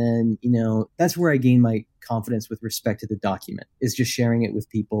trust. And then, that's where I gain my confidence with respect to the document, is just sharing it with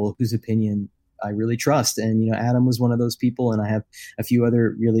people whose opinion I really trust. And, Adam was one of those people. And I have a few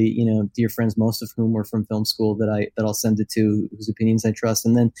other really, dear friends, most of whom were from film school that I'll send it to, whose opinions I trust.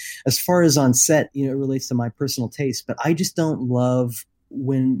 And then as far as on set, it relates to my personal taste, but I just don't love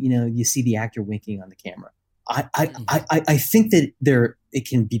when, you see the actor winking on the camera. I think that it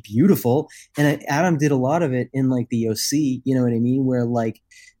can be beautiful. And Adam did a lot of it in like the OC, you know what I mean? Where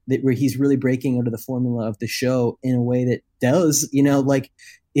where he's really breaking out of the formula of the show in a way that does,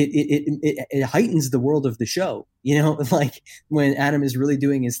 it heightens the world of the show, like when Adam is really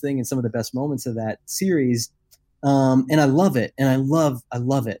doing his thing in some of the best moments of that series. And I love it. And I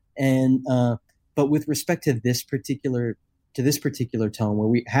love it. And, but with respect to this particular tone, where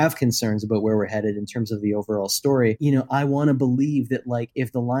we have concerns about where we're headed in terms of the overall story, I want to believe that, like,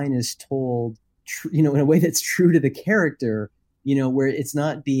 if the line is told, in a way that's true to the character, where it's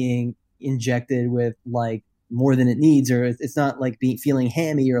not being injected with like more than it needs, or it's not like feeling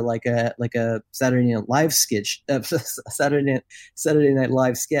hammy or like a Saturday Night Live sketch, Saturday Night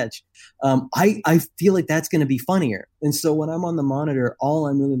Live sketch. I feel like that's going to be funnier. And so when I'm on the monitor, all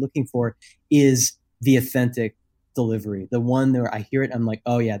I'm really looking for is the authentic delivery, the one where I hear it, I'm like,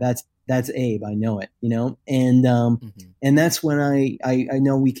 oh yeah, that's that's Abe. I know it, and that's when I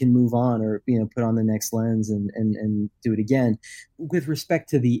know we can move on, or put on the next lens and do it again. With respect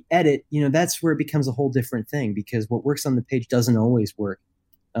to the edit, that's where it becomes a whole different thing, because what works on the page doesn't always work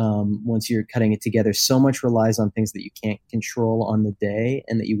once you're cutting it together. So much relies on things that you can't control on the day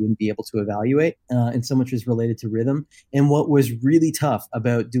and that you wouldn't be able to evaluate, and so much is related to rhythm. And what was really tough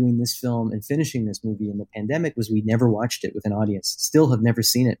about doing this film and finishing this movie in the pandemic was we never watched it with an audience. Still have never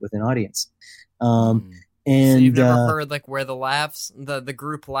seen it with an audience. And so you've never heard like where the laughs, the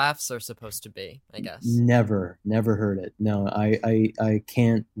group laughs are supposed to be, I guess. Never heard it. No, I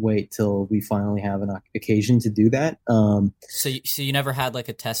can't wait till we finally have an occasion to do that. So you never had like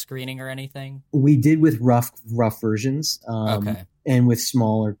a test screening or anything? We did with rough versions. Okay. And with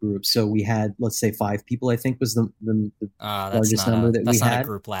smaller groups. So we had, let's say, 5 people, I think was the largest number that we had. That's not a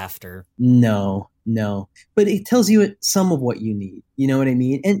group laughter. No. But it tells you some of what you need. You know what I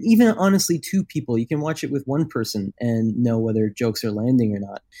mean? And even honestly, 2 people, you can watch it with one person and know whether jokes are landing or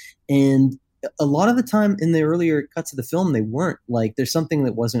not. And a lot of the time in the earlier cuts of the film, they weren't. Like, there's something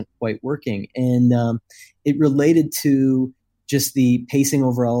that wasn't quite working. And it related to just the pacing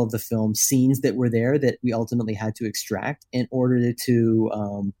overall of the film, scenes that were there that we ultimately had to extract in order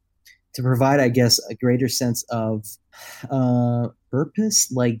to provide, I guess, a greater sense of purpose.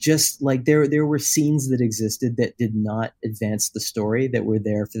 Like, just like there were scenes that existed that did not advance the story, that were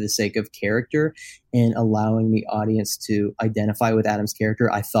there for the sake of character and allowing the audience to identify with Adam's character,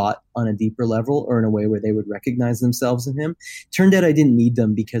 I thought, on a deeper level, or in a way where they would recognize themselves in him. Turned out I didn't need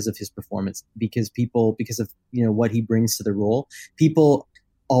them because of his performance, because of what he brings to the role. People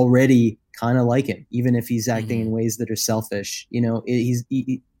already kind of like him, even if he's acting in ways that are selfish.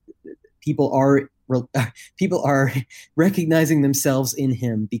 People are recognizing themselves in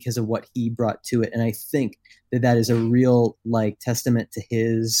him because of what he brought to it. And I think that is a real testament to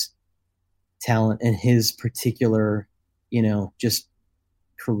his talent and his particular, just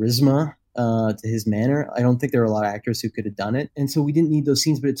charisma, to his manner. I don't think there are a lot of actors who could have done it. And so we didn't need those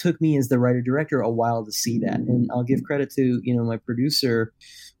scenes, but it took me as the writer director a while to see that. And I'll give credit to, my producer,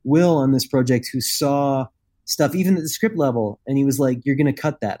 Will, on this project, who saw stuff even at the script level, and he was like, "You're going to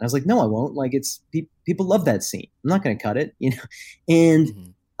cut that." And I was like, "No, I won't. Like, it's people love that scene. I'm not going to cut it."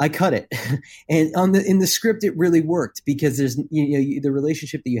 And I cut it. And in the script, it really worked, because there's the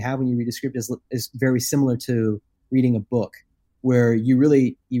relationship that you have when you read a script is very similar to reading a book, where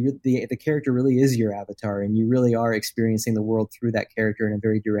the character really is your avatar, and you really are experiencing the world through that character in a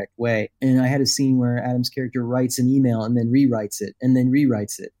very direct way. And I had a scene where Adam's character writes an email and then rewrites it and then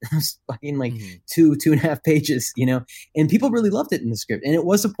rewrites it. It was in 2.5 pages, and people really loved it in the script. And it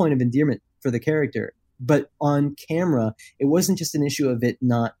was a point of endearment for the character. But on camera, it wasn't just an issue of it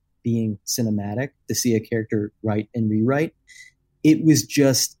not being cinematic to see a character write and rewrite. It was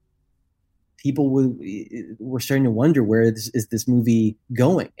just, people were starting to wonder, where is this movie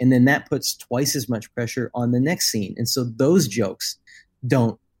going? And then that puts twice as much pressure on the next scene. And so those jokes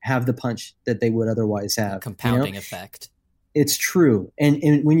don't have the punch that they would otherwise have. Compounding effect. It's true.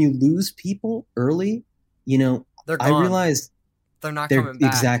 And when you lose people early, they're gone. I realized they're not coming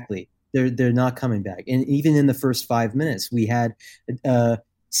back. Exactly. They're not coming back. And even in the first 5 minutes, we had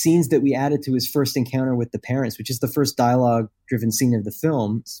scenes that we added to his first encounter with the parents, which is the first dialogue-driven scene of the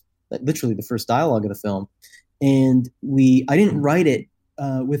film. Literally the first dialogue of the film. And I didn't write it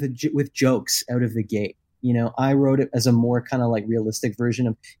with jokes out of the gate. I wrote it as a more kind of realistic version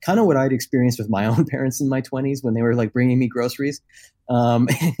of kind of what I'd experienced with my own parents in my 20s, when they were bringing me groceries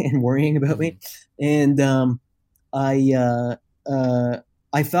and worrying about me. And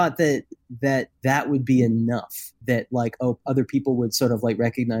I thought that would be enough, that other people would sort of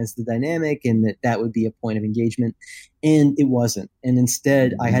recognize the dynamic, and that would be a point of engagement. And it wasn't. And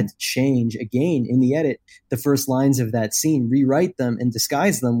instead I had to change again in the edit the first lines of that scene, rewrite them and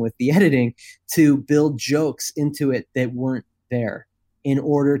disguise them with the editing to build jokes into it that weren't there, in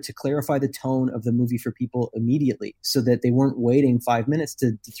order to clarify the tone of the movie for people immediately, so that they weren't waiting 5 minutes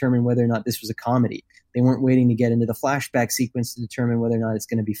to determine whether or not this was a comedy. They weren't waiting to get into the flashback sequence to determine whether or not it's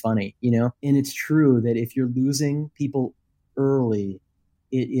going to be funny, And it's true that if you're losing people early,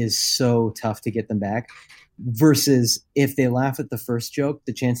 it is so tough to get them back. Versus if they laugh at the first joke,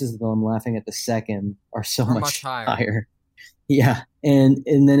 the chances of them laughing at the second are so much higher. Yeah. And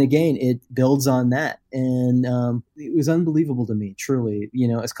then again, it builds on that. And it was unbelievable to me, truly,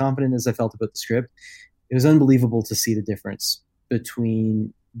 as confident as I felt about the script, it was unbelievable to see the difference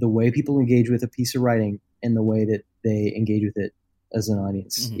between the way people engage with a piece of writing and the way that they engage with it as an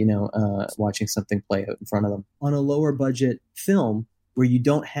audience, watching something play out in front of them. On a lower budget film, where you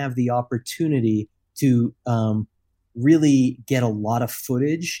don't have the opportunity to really get a lot of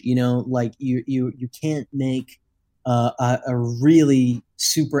footage. Like you can't make a really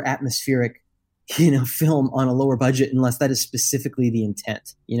super atmospheric film on a lower budget unless that is specifically the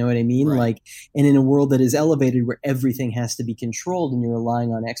intent. You know what I mean? Right. Like, and in a world that is elevated where everything has to be controlled and you're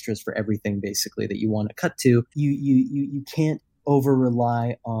relying on extras for everything basically that you want to cut to, you can't over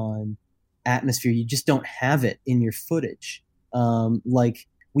rely on atmosphere. You just don't have it in your footage. Like,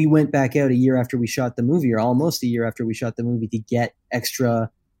 we went back out a year after we shot the movie, or almost a year after we shot the movie, to get extra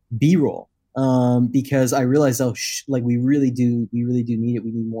B-roll. Because I realized, like we really do need it.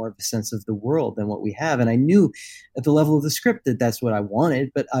 We need more of a sense of the world than what we have. And I knew at the level of the script that that's what I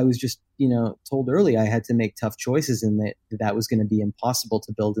wanted, but I was just, told early I had to make tough choices, and that was going to be impossible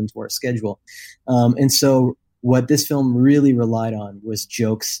to build into our schedule. And so what this film really relied on was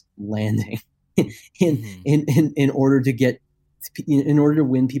jokes landing in order to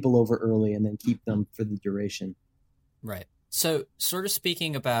win people over early and then keep them for the duration. Right. So, sort of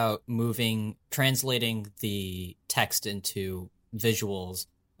speaking about translating the text into visuals,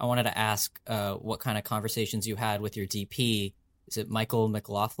 I wanted to ask what kind of conversations you had with your DP. Is it Michael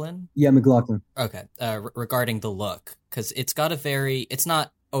McLaughlin? Yeah, McLaughlin. Okay. Regarding the look, because it's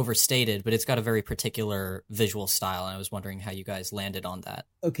not overstated, but it's got a very particular visual style, and I was wondering how you guys landed on that.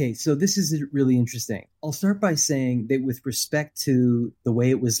 Okay, so this is really interesting. I'll start by saying that with respect to the way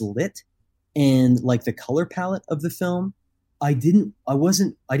it was lit and like the color palette of the film, I didn't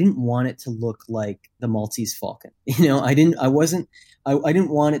want it to look like the Maltese Falcon. I didn't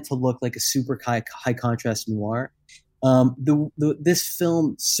want it to look like a super high contrast noir. This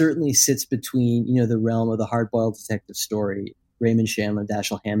film certainly sits between, the realm of the hard-boiled detective story, Raymond Shanley,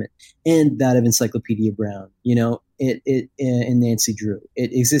 Dashiell Hammett, and that of Encyclopedia Brown, and Nancy Drew.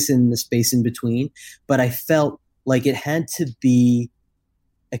 It exists in the space in between, but I felt like it had to be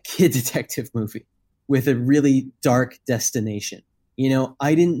a kid detective movie with a really dark destination.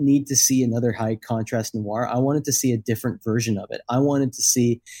 I didn't need to see another high contrast noir. I wanted to see a different version of it. I wanted to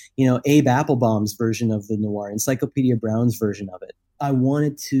see, Abe Applebaum's version of the noir, Encyclopedia Brown's version of it. I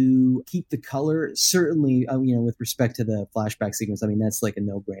wanted to keep the color, certainly, with respect to the flashback sequence. I mean, that's like a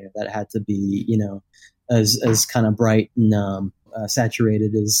no-brainer. That had to be, as kind of bright and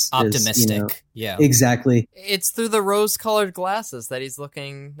saturated as optimistic. Yeah, exactly. It's through the rose-colored glasses that he's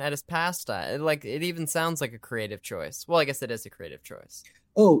looking at his past. Like, it even sounds like a creative choice. Well, I guess it is a creative choice.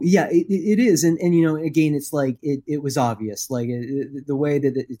 Oh yeah, it is, and again, it's like it was obvious, like the way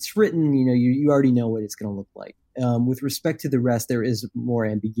that it's written. You already know what it's going to look like. With respect to the rest, there is more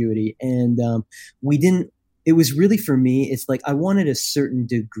ambiguity, and we didn't. It was really, for me, it's like I wanted a certain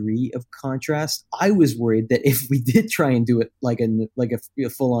degree of contrast. I was worried that if we did try and do it like a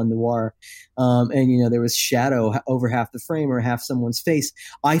full-on noir, and there was shadow over half the frame or half someone's face,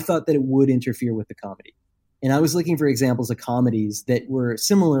 I thought that it would interfere with the comedy. And I was looking for examples of comedies that were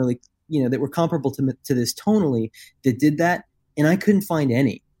similarly, that were comparable to this tonally, that did that, and I couldn't find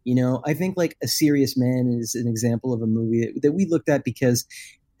any. I think like A Serious Man is an example of a movie that we looked at because,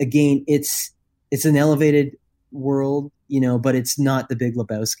 again, it's an elevated world, but it's not The Big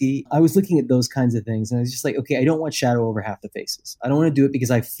Lebowski. I was looking at those kinds of things, and I was just like, okay, I don't want shadow over half the faces. I don't want to do it because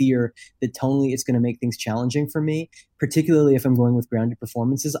I fear that tonally it's going to make things challenging for me, particularly if I'm going with grounded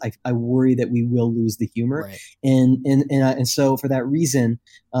performances. I worry that we will lose the humor. Right. And so for that reason,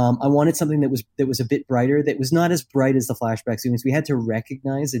 I wanted something that was a bit brighter, that was not as bright as the flashback sequence. We had to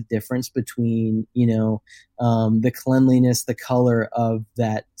recognize a difference between, the cleanliness, the color of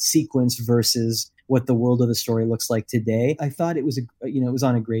that sequence versus what the world of the story looks like today. I thought it was it was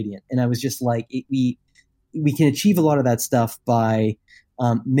on a gradient, and I was just like, we can achieve a lot of that stuff by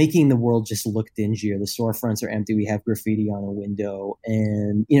making the world just look dingier. The storefronts are empty. We have graffiti on a window,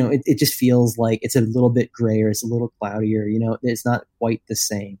 and it just feels like it's a little bit grayer. It's a little cloudier. It's not quite the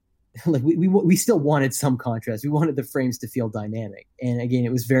same. Like we still wanted some contrast. We wanted the frames to feel dynamic, and again,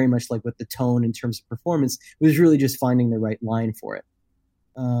 it was very much like with the tone in terms of performance. It was really just finding the right line for it.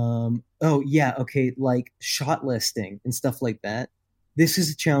 Like shot listing and stuff like that. This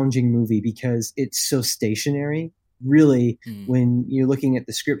is a challenging movie because it's so stationary. Really, when you're looking at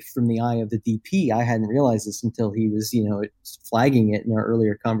the script from the eye of the DP, I hadn't realized this until he was, flagging it in our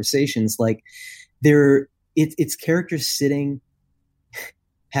earlier conversations. Like, it's characters sitting,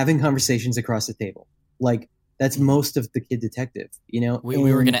 having conversations across the table. Like, that's most of The Kid Detective, We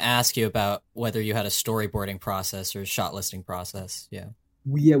were going to ask you about whether you had a storyboarding process or a shot listing process. Yeah.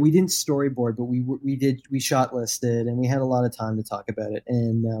 We didn't storyboard, but we shot listed, and we had a lot of time to talk about it.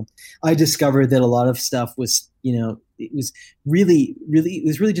 And I discovered that a lot of stuff was, it was really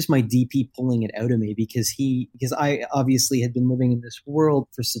just my DP pulling it out of me because I obviously had been living in this world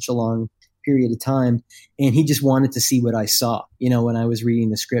for such a long period of time. And he just wanted to see what I saw, when I was reading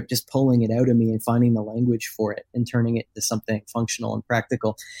the script, just pulling it out of me and finding the language for it and turning it to something functional and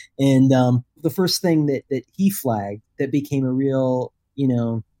practical. And the first thing that he flagged that became a real,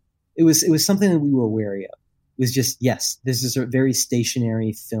 it was something that we were wary of. It was just, yes, this is a very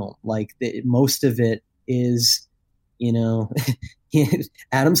stationary film. Like most of it is,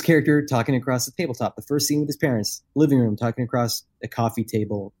 Adam's character talking across the tabletop. The first scene with his parents, living room, talking across a coffee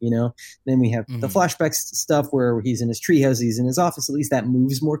table. Then we have the flashback stuff where he's in his treehouse, he's in his office. At least that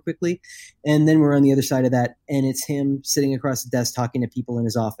moves more quickly. And then we're on the other side of that, and it's him sitting across the desk talking to people in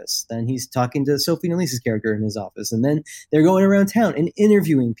his office. Then he's talking to Sophie Nelise's character in his office, and then they're going around town and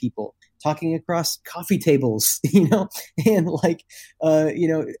interviewing people, talking across coffee tables, and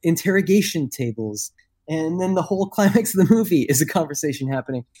interrogation tables. And then the whole climax of the movie is a conversation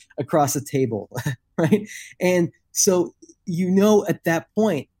happening across a table, right? And so, at that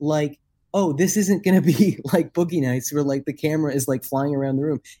point, like, oh, this isn't going to be like Boogie Nights where like the camera is like flying around the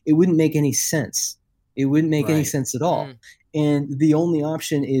room. It wouldn't make any sense. It wouldn't make any sense at all. And the only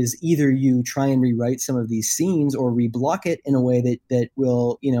option is either you try and rewrite some of these scenes or reblock it in a way that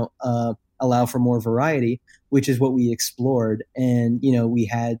will, allow for more variety, which is what we explored. And, we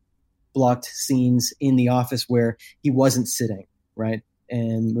had blocked scenes in the office where he wasn't sitting, right?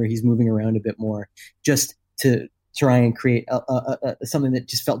 And where he's moving around a bit more, just to try and create something that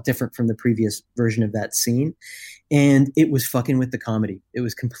just felt different from the previous version of that scene. And it was fucking with the comedy. It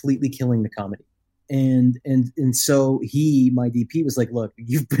was completely killing the comedy. And so my DP was like, look,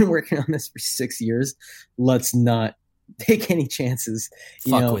 you've been working on this for 6 years. Let's not take any chances.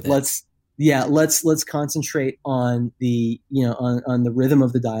 Let's concentrate on the, on the rhythm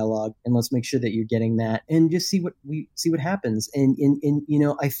of the dialogue, and let's make sure that you're getting that, and just see what happens. And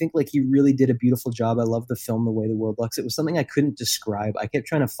I think like he really did a beautiful job. I love the film, the way the world looks. It was something I couldn't describe. I kept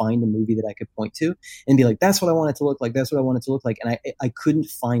trying to find a movie that I could point to and be like, that's what I want it to look like. That's what I want it to look like. And I couldn't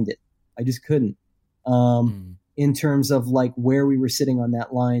find it. I just couldn't. In terms of like where we were sitting on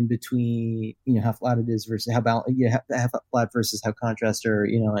that line between how flat it is versus how flat versus how contrast, or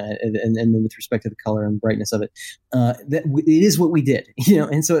and then with respect to the color and brightness of it, that it is what we did,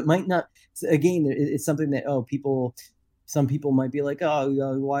 and so it might not. Again, it's something that some people might be like,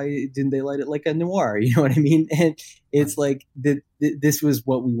 oh, why didn't they light it like a noir? You know what I mean? And it's like this was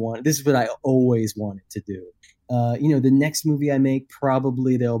what we wanted. This is what I always wanted to do. The next movie I make,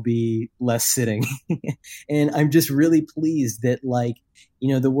 probably there'll be less sitting. And I'm just really pleased that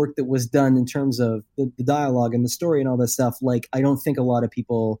the work that was done in terms of the dialogue and the story and all that stuff, like, I don't think a lot of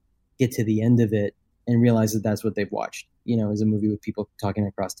people get to the end of it and realize that that's what they've watched, as a movie with people talking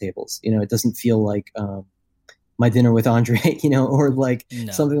across tables. It doesn't feel like My Dinner with Andre, or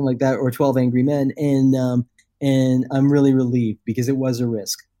something like that, or 12 Angry Men. And I'm really relieved because it was a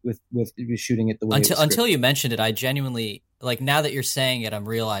risk. With shooting it the way until you mentioned it, I genuinely, like, now that you're saying it, I'm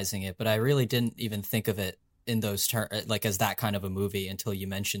realizing it, but I really didn't even think of it in those terms, like as that kind of a movie, until you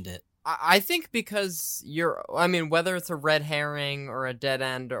mentioned it. I think because whether it's a red herring or a dead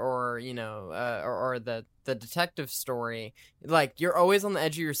end or or the detective story, like, you're always on the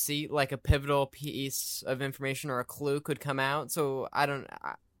edge of your seat, like a pivotal piece of information or a clue could come out. So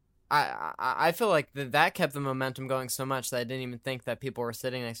I feel like that kept the momentum going so much that I didn't even think that people were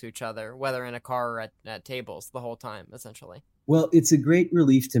sitting next to each other, whether in a car or at tables, the whole time, essentially. Well, it's a great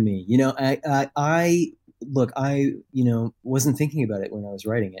relief to me. I wasn't thinking about it when I was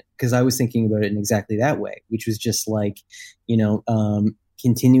writing it, because I was thinking about it in exactly that way, which was just like,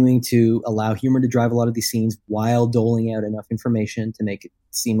 continuing to allow humor to drive a lot of these scenes while doling out enough information to make it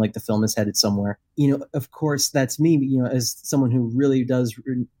seem like the film is headed somewhere. Of course, that's me, as someone who really does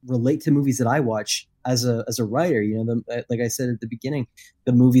relate to movies that I watch as a writer. Like I said at the beginning,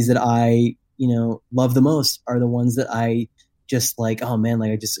 the movies that I, love the most are the ones that I just like, oh man,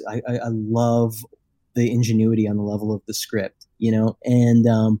 like I love the ingenuity on the level of the script,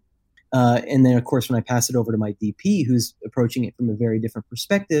 and then, of course, when I pass it over to my DP, who's approaching it from a very different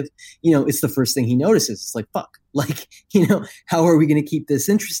perspective, it's the first thing he notices. It's like, fuck, like, how are we going to keep this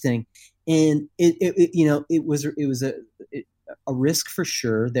interesting? And it was a risk for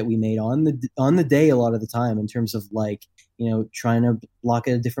sure that we made on the day a lot of the time, in terms of like, trying to block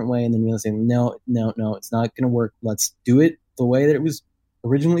it a different way and then realizing, no, it's not going to work. Let's do it the way that it was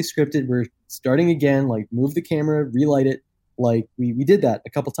originally scripted. We're starting again, like, move the camera, relight it. Like we did that a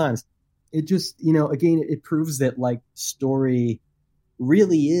couple times. It just, again, it proves that like story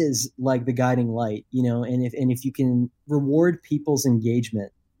really is like the guiding light, and if you can reward people's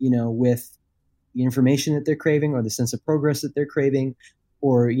engagement, with the information that they're craving or the sense of progress that they're craving,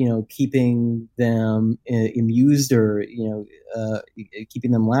 or keeping them amused, or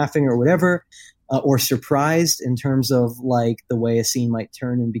keeping them laughing or whatever, or surprised in terms of like the way a scene might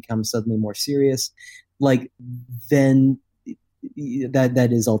turn and become suddenly more serious, like then that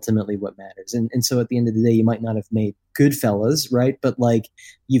is ultimately what matters. And so at the end of the day, you might not have made Goodfellas, right? But like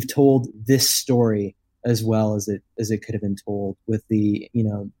you've told this story as well as it could have been told with the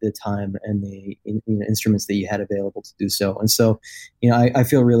the time and the instruments that you had available to do so. And so I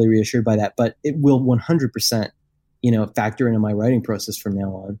feel really reassured by that. But it will 100% factor into my writing process from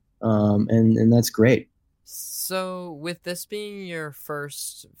now on, and that's great. So, with this being your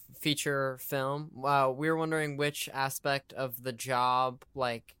first feature film, we were wondering which aspect of the job,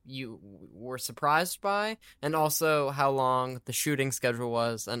 like, you were surprised by, and also how long the shooting schedule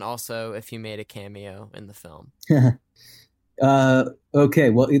was, and also if you made a cameo in the film. Okay,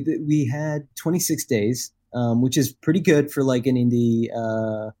 well, we had 26 days, which is pretty good for like an indie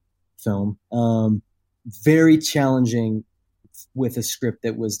film. Very challenging with a script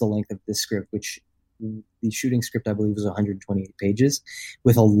that was the length of this script, which the shooting script, I believe, was 128 pages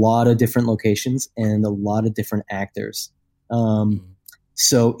with a lot of different locations and a lot of different actors.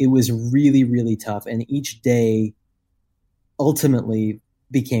 So it was really, really tough. And each day ultimately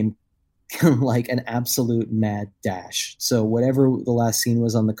became kind of like an absolute mad dash. So whatever the last scene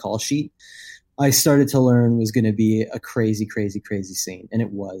was on the call sheet, I started to learn was going to be a crazy, crazy, crazy scene. And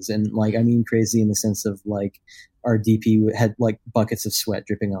it was. And like, I mean, crazy in the sense of like, our DP had like buckets of sweat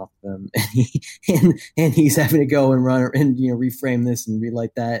dripping off of him, and he's having to go and run and reframe this and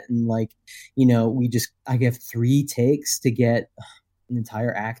relight that, and like I gave 3 takes to get an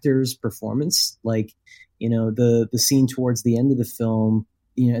entire actor's performance. Like the scene towards the end of the film,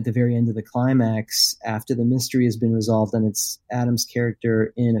 at the very end of the climax, after the mystery has been resolved and it's Adam's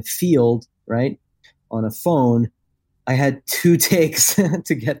character in a field, right, on a phone. I had 2 takes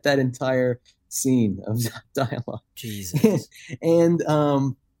to get that entire scene of dialogue. Jesus. And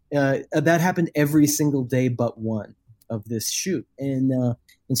that happened every single day but one of this shoot, and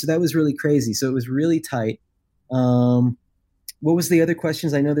so that was really crazy. So it was really tight. What was the other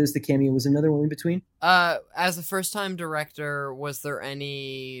questions? I know there's the cameo. Was another one in between? As a first-time director, was there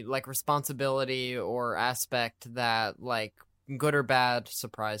any like responsibility or aspect that like good or bad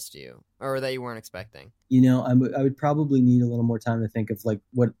surprised you, or that you weren't expecting? I would probably need a little more time to think of like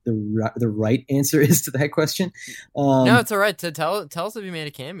what the right answer is to that question. No, it's all right. To tell us if you made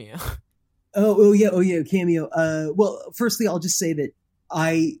a cameo. Oh yeah, cameo. Well, firstly, I'll just say that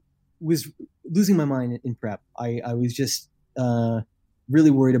I was losing my mind in prep. I was just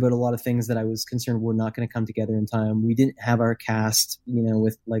really worried about a lot of things that I was concerned were not going to come together in time. We didn't have our cast,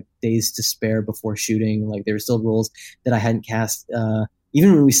 with like days to spare before shooting. Like there were still roles that I hadn't cast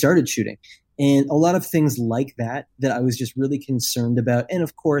even when we started shooting. And a lot of things like that I was just really concerned about. And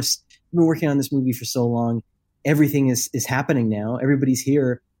of course, I've been working on this movie for so long. Everything is happening now. Everybody's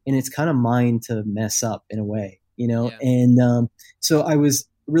here. And it's kind of mine to mess up in a way, Yeah. And so I was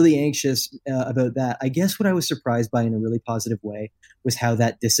really anxious about that. I guess what I was surprised by in a really positive way was how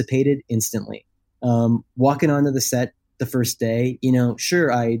that dissipated instantly. Walking onto the set the first day,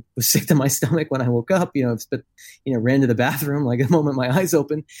 sure, I was sick to my stomach when I woke up, but, ran to the bathroom like the moment my eyes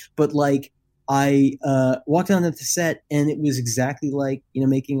opened. But like I walked onto the set and it was exactly like,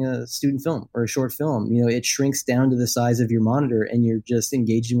 making a student film or a short film. It shrinks down to the size of your monitor and you're just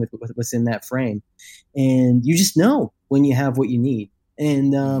engaging with what's in that frame. And you just know when you have what you need.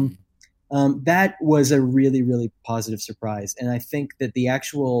 And that was a really, really positive surprise. And I think that the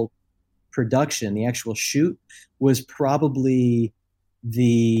actual production, the actual shoot, was probably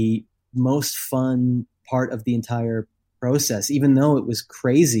the most fun part of the entire process, even though it was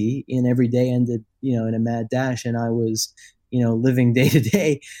crazy and every day ended, in a mad dash. And I was, living day to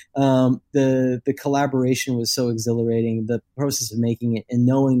day. The collaboration was so exhilarating. The process of making it and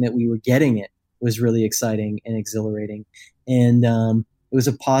knowing that we were getting it was really exciting and exhilarating. And it was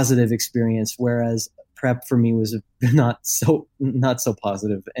a positive experience, whereas prep for me was not so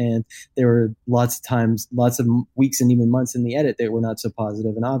positive. And there were lots of weeks and even months in the edit that were not so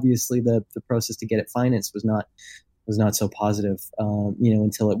positive. And obviously the process to get it financed was not so positive,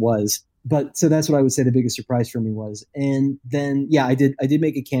 until it was. But so that's what I would say the biggest surprise for me was. And then, yeah, I did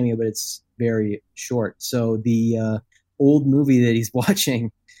make a cameo, but it's very short. So the old movie that he's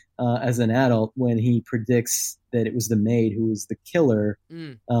watching as an adult, when he predicts that it was the maid who was the killer,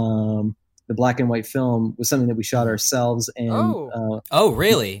 the black and white film was something that we shot ourselves. And oh,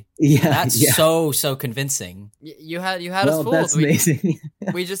 really? Yeah, that's so convincing. You had us fooled. That's amazing.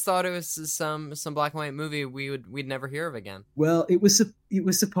 We just thought it was some black and white movie we'd never hear of again. Well, it was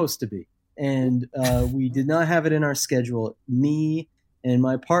supposed to be, and we did not have it in our schedule. Me and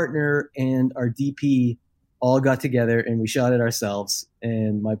my partner and our DP all got together and we shot it ourselves.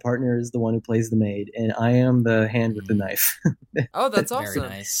 And my partner is the one who plays the maid, and I am the hand with the knife. Oh, that's Very awesome.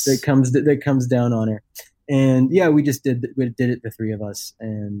 nice. that comes down on her. And yeah, we did it, the three of us,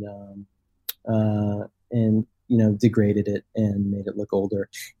 and degraded it and made it look older,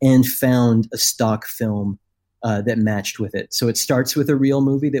 and found a stock film that matched with it. So it starts with a real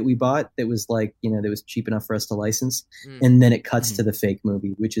movie that we bought that was that was cheap enough for us to license, and then it cuts to the fake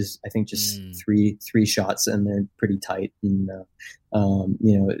movie, which is I think just three shots, and they're pretty tight, and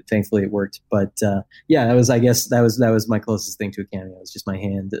thankfully it worked. But that was my closest thing to a cameo. It was just my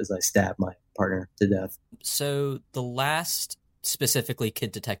hand as I stabbed my partner to death. So the last specifically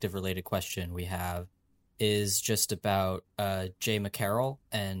Kid Detective related question we have is just about Jay McCarroll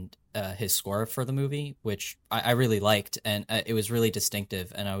and his score for the movie, which I really liked, and it was really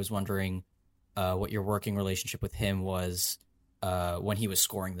distinctive. And I was wondering what your working relationship with him was when he was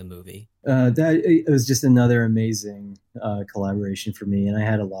scoring the movie. It was just another amazing collaboration for me, and I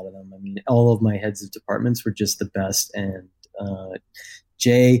had a lot of them. I mean, all of my heads of departments were just the best, and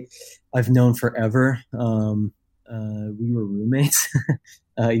Jay, I've known forever. We were roommates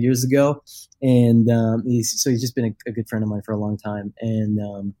years ago, and he's just been a good friend of mine for a long time.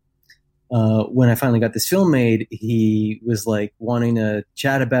 And when I finally got this film made, he was like wanting to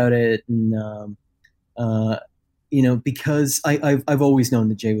chat about it, and because I've always known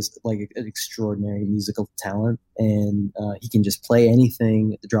that Jay was like an extraordinary musical talent, and he can just play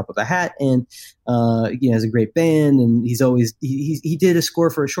anything at the drop of a hat, and he has a great band, and he did a score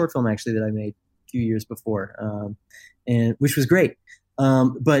for a short film actually that I made a few years before, and which was great.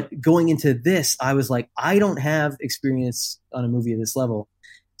 But going into this, I was like, I don't have experience on a movie of this level.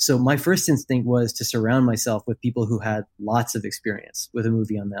 So my first instinct was to surround myself with people who had lots of experience with a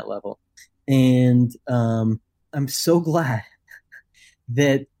movie on that level. And I'm so glad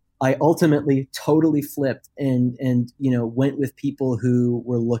that I ultimately totally flipped and went with people who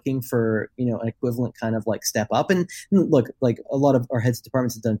were looking for, an equivalent kind of like step up. And look, like a lot of our heads of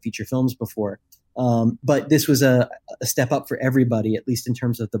departments have done feature films before. But this was a step up for everybody, at least in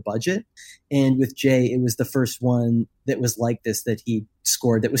terms of the budget. And with Jay, it was the first one that was like this, that he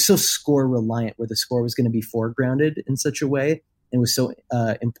scored, that was so score reliant, where the score was going to be foregrounded in such a way and was so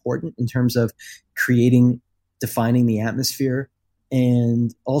important in terms of defining the atmosphere,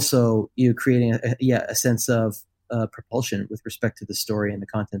 and also creating a sense of propulsion with respect to the story and the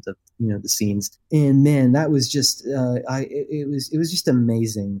content of the scenes. And man, that was just it was just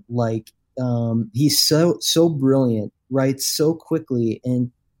amazing. Like he's so brilliant, writes so quickly,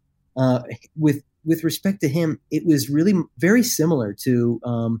 and with respect to him, it was really very similar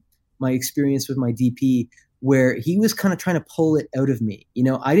to my experience with my DP, where he was kind of trying to pull it out of me.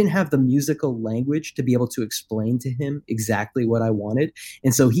 I didn't have the musical language to be able to explain to him exactly what I wanted.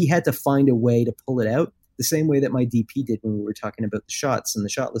 And so he had to find a way to pull it out, the same way that my DP did when we were talking about the shots and the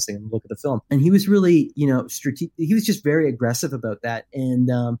shot listing and the look of the film. And he was really, strategic. He was just very aggressive about that. And,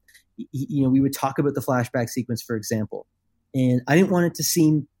 we would talk about the flashback sequence, for example. And I didn't want it to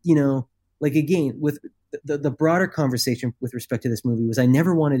seem, like, again, with the broader conversation with respect to this movie was I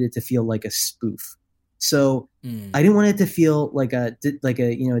never wanted it to feel like a spoof. So I didn't want it to feel like a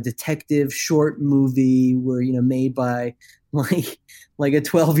detective short movie where, made by like a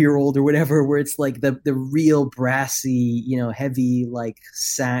 12-year-old or whatever, where it's like the real brassy, heavy, like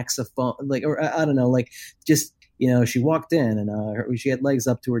saxophone, like, or I don't know, like just, she walked in and she had legs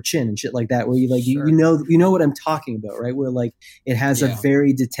up to her chin and shit like that, where you like, sure. you know what I'm talking about, right? Where like it has a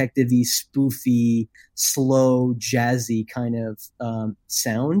very detective-y, spoofy, slow, jazzy kind of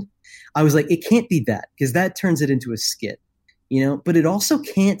sound. I was like, it can't be that, because that turns it into a skit, but it also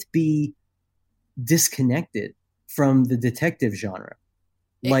can't be disconnected from the detective genre.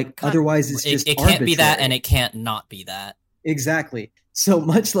 Otherwise it's just it can't be that, and it can't not be that. Exactly. So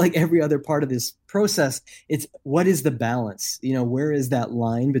much like every other part of this process, it's what is the balance? Where is that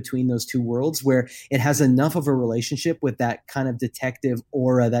line between those two worlds where it has enough of a relationship with that kind of detective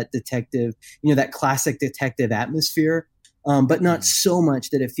aura, that detective, that classic detective atmosphere, but not so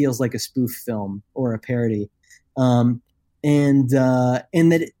much that it feels like a spoof film or a parody. And that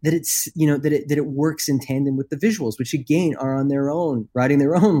it's that it works in tandem with the visuals, which again are on their own, riding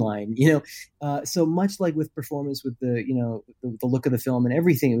their own line. So much like with performance, with the the look of the film and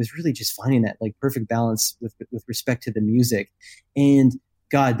everything, it was really just finding that like perfect balance with respect to the music. And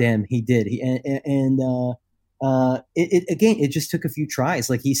goddamn, he did. It just took a few tries.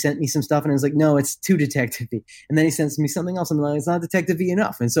 Like he sent me some stuff and I was like, no, it's too detective-y. And then he sends me something else and I'm like, it's not detective-y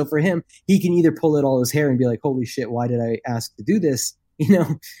enough. And so for him, he can either pull it all his hair and be like, holy shit, why did I ask to do this?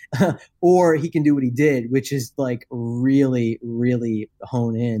 or he can do what he did, which is like really, really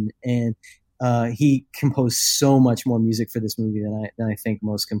hone in. And he composed so much more music for this movie than I think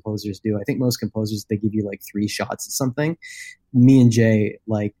most composers do. I think most composers, they give you like 3 shots at something. Me and Jay,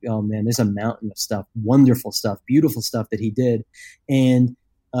 like, oh man, there's a mountain of stuff, wonderful stuff, beautiful stuff that he did. And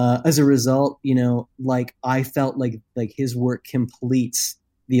as a result, like I felt like his work completes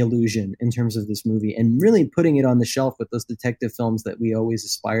the illusion in terms of this movie, and really putting it on the shelf with those detective films that we always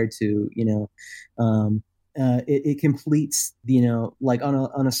aspired to. It completes, like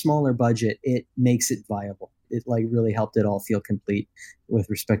on a smaller budget, it makes it viable. It like really helped it all feel complete with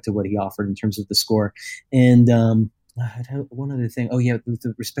respect to what he offered in terms of the score. And one other thing, with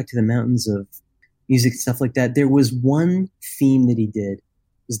respect to the mountains of music, stuff like that, there was one theme that he did.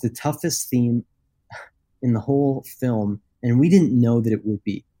 It was the toughest theme in the whole film, and we didn't know that it would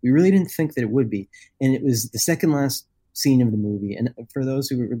be. We really didn't think that it would be. And it was the second last scene of the movie. And for those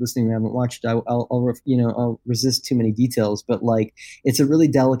who are listening who haven't watched, I'll resist too many details, but like, it's a really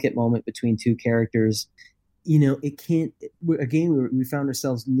delicate moment between 2 characters. It can't, again, we found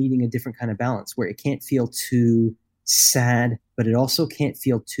ourselves needing a different kind of balance where it can't feel too sad, but it also can't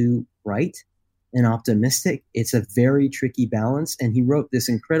feel too bright and optimistic. It's a very tricky balance. And he wrote this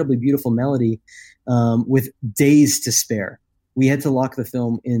incredibly beautiful melody with days to spare. We had to lock the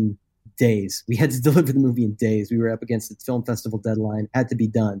film in days. We had to deliver the movie in days. We were up against the film festival deadline, had to be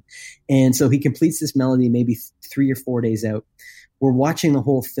done. And so he completes this melody maybe 3 or 4 days out. We're watching the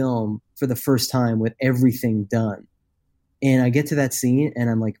whole film for the first time with everything done. And I get to that scene and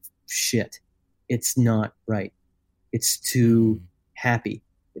I'm like, shit, it's not right. It's too happy.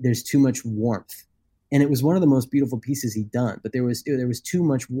 There's too much warmth. And it was one of the most beautiful pieces he'd done, but there was too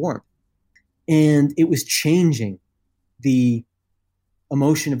much warmth. And it was changing the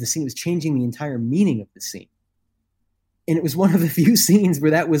emotion of the scene. It was changing the entire meaning of the scene. And it was one of the few scenes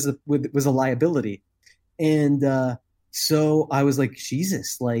where that was a liability. And so I was like,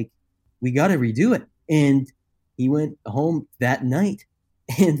 Jesus, like, we got to redo it. And he went home that night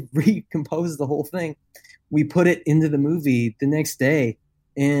and recomposed the whole thing. We put it into the movie the next day,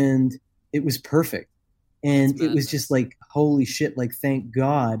 and it was perfect. And it was just like, holy shit, like, thank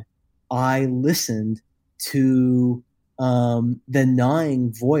God I listened to the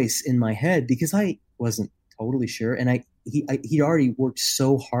gnawing voice in my head, because I wasn't totally sure. And he'd already worked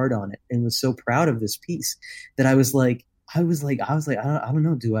so hard on it and was so proud of this piece that I was like, I don't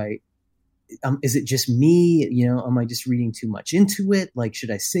know. Is it just me? Am I just reading too much into it? Like,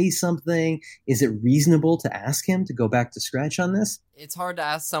 should I say something? Is it reasonable to ask him to go back to scratch on this? It's hard to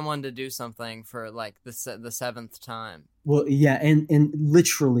ask someone to do something for like the 7th time. Well, yeah. And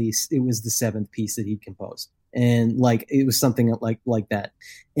literally it was the 7th piece that he'd composed. And like, it was something like that.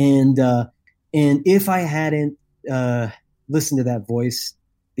 And if I hadn't listened to that voice,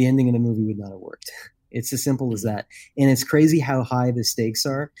 the ending of the movie would not have worked. It's as simple as that. And it's crazy how high the stakes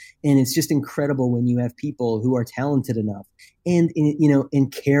are. And it's just incredible when you have people who are talented enough and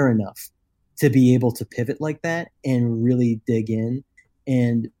care enough to be able to pivot like that and really dig in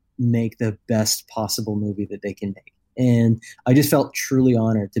and make the best possible movie that they can make. And I just felt truly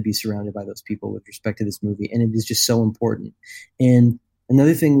honored to be surrounded by those people with respect to this movie. And it is just so important. And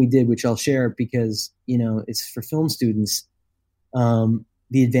another thing we did, which I'll share because, it's for film students,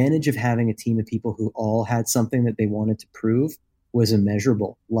 the advantage of having a team of people who all had something that they wanted to prove was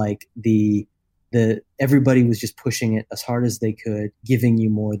immeasurable. Like everybody was just pushing it as hard as they could, giving you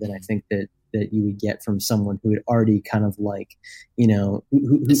more than I think that you would get from someone who had already kind of like, who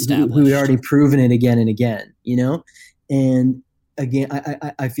had already proven it again and again, And again,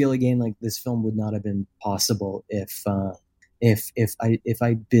 I feel again like this film would not have been possible if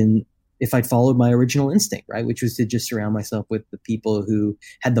I'd followed my original instinct, right, which was to just surround myself with the people who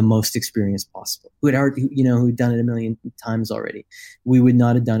had the most experience possible, who had already, who'd done it a million times already. We would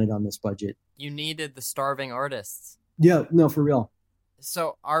not have done it on this budget. You needed the starving artists. Yeah, no, for real.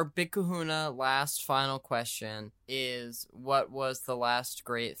 So our Big Kahuna last final question is, what was the last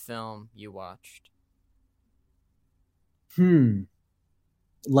great film you watched?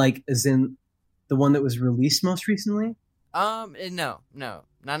 Like, as in the one that was released most recently? No,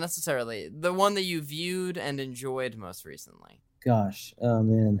 not necessarily. The one that you viewed and enjoyed most recently. Gosh, oh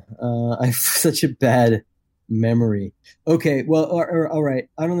man, I have such a bad memory. Okay, well, all right.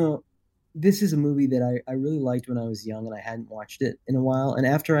 I don't know. This is a movie that I really liked when I was young, and I hadn't watched it in a while. And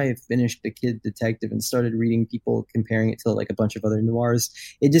after I finished The Kid Detective and started reading people comparing it to like a bunch of other noirs,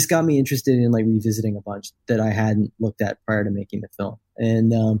 it just got me interested in like revisiting a bunch that I hadn't looked at prior to making the film.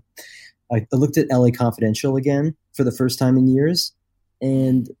 And I looked at LA Confidential again for the first time in years,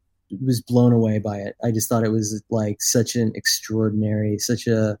 and was blown away by it. I just thought it was like such an extraordinary, such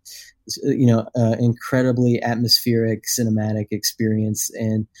a incredibly atmospheric cinematic experience,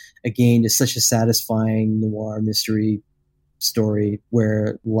 and again, just such a satisfying noir mystery story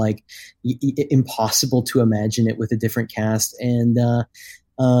where like impossible to imagine it with a different cast. And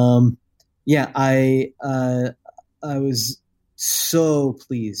I was so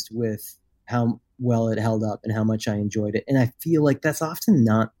pleased with how well it held up and how much I enjoyed it. And I feel like that's often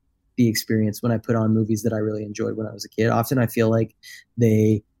not the experience when I put on movies that I really enjoyed when I was a kid. Often I feel like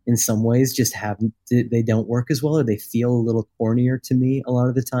they, in some ways, just they don't work as well, or they feel a little cornier to me a lot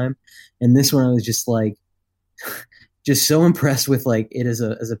of the time. And this one I was just like, just so impressed with like it as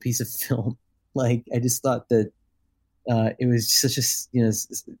a piece of film. Like I just thought that it was such a,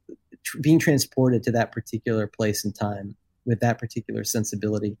 being transported to that particular place and time with that particular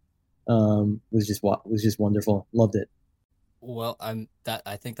sensibility was just wonderful. Loved it. Well,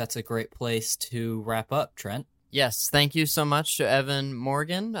 I think that's a great place to wrap up, Trent. Yes, thank you so much to Evan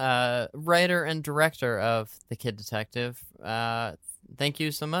Morgan, writer and director of The Kid Detective. Thank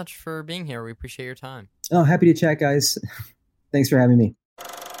you so much for being here. We appreciate your time. Oh, happy to chat, guys. Thanks for having me.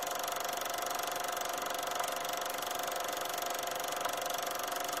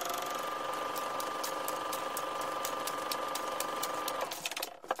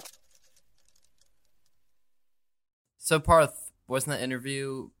 So, Parth, wasn't that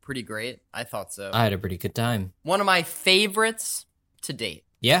interview pretty great? I thought so. I had a pretty good time. One of my favorites to date.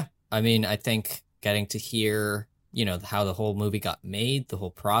 Yeah. I mean, I think getting to hear, how the whole movie got made, the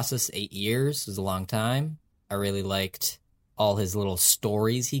whole process, 8 years is a long time. I really liked all his little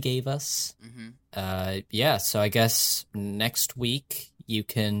stories he gave us. Mm-hmm. So I guess next week you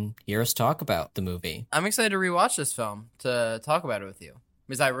can hear us talk about the movie. I'm excited to rewatch this film to talk about it with you.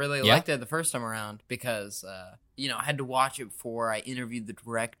 Because I really liked it the first time around because, I had to watch it before I interviewed the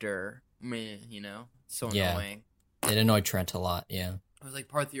director. So annoying. It annoyed Trent a lot, yeah. I was like,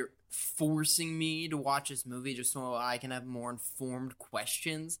 Parth, you're forcing me to watch this movie just so I can have more informed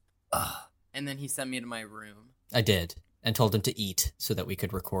questions? Ugh. And then he sent me to my room. I did, and told him to eat so that we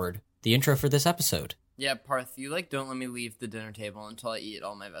could record the intro for this episode. Yeah, Parth, you, don't let me leave the dinner table until I eat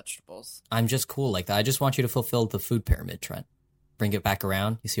all my vegetables. I'm just cool like that. I just want you to fulfill the food pyramid, Trent. Bring it back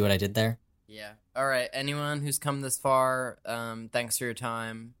around. You see what I did there? Yeah. All right. Anyone who's come this far, thanks for your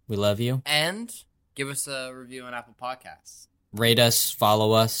time. We love you. And give us a review on Apple Podcasts. Rate us,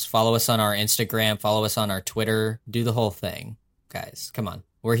 follow us on our Instagram, follow us on our Twitter. Do the whole thing. Guys, come on.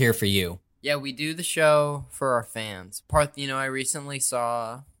 We're here for you. Yeah, we do the show for our fans. Parth, I recently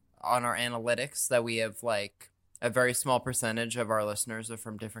saw on our analytics that we have, a very small percentage of our listeners are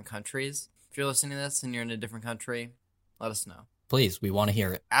from different countries. If you're listening to this and you're in a different country, let us know. Please, we want to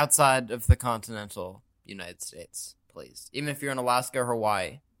hear it. Outside of the continental United States, please. Even if you're in Alaska or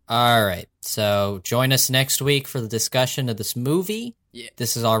Hawaii. All right. So join us next week for the discussion of this movie. Yeah.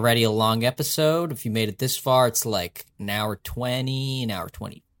 This is already a long episode. If you made it this far, it's like an hour 20, an hour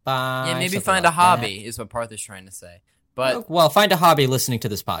 25. Yeah, maybe find a hobby is what Parth is trying to say. But well, find a hobby listening to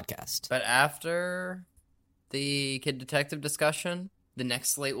this podcast. But after the Kid Detective discussion, the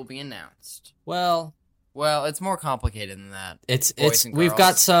next slate will be announced. Well, it's more complicated than that. We've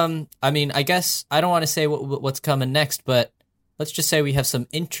got some, I guess, I don't want to say what's coming next, but let's just say we have some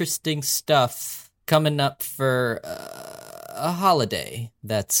interesting stuff coming up for a holiday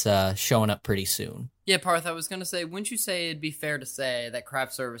that's showing up pretty soon. Yeah, Parth, I was going to say, wouldn't you say it'd be fair to say that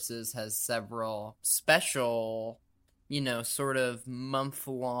Craft Services has several special, sort of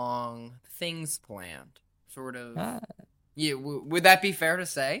month-long things planned? Sort of... Yeah, would that be fair to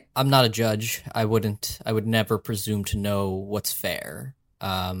say? I'm not a judge. I would never presume to know what's fair.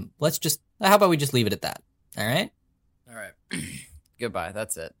 How about we just leave it at that? All right? All right. Goodbye.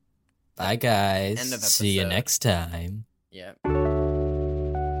 That's it. Bye, guys. End of episode. See you next time. Yeah.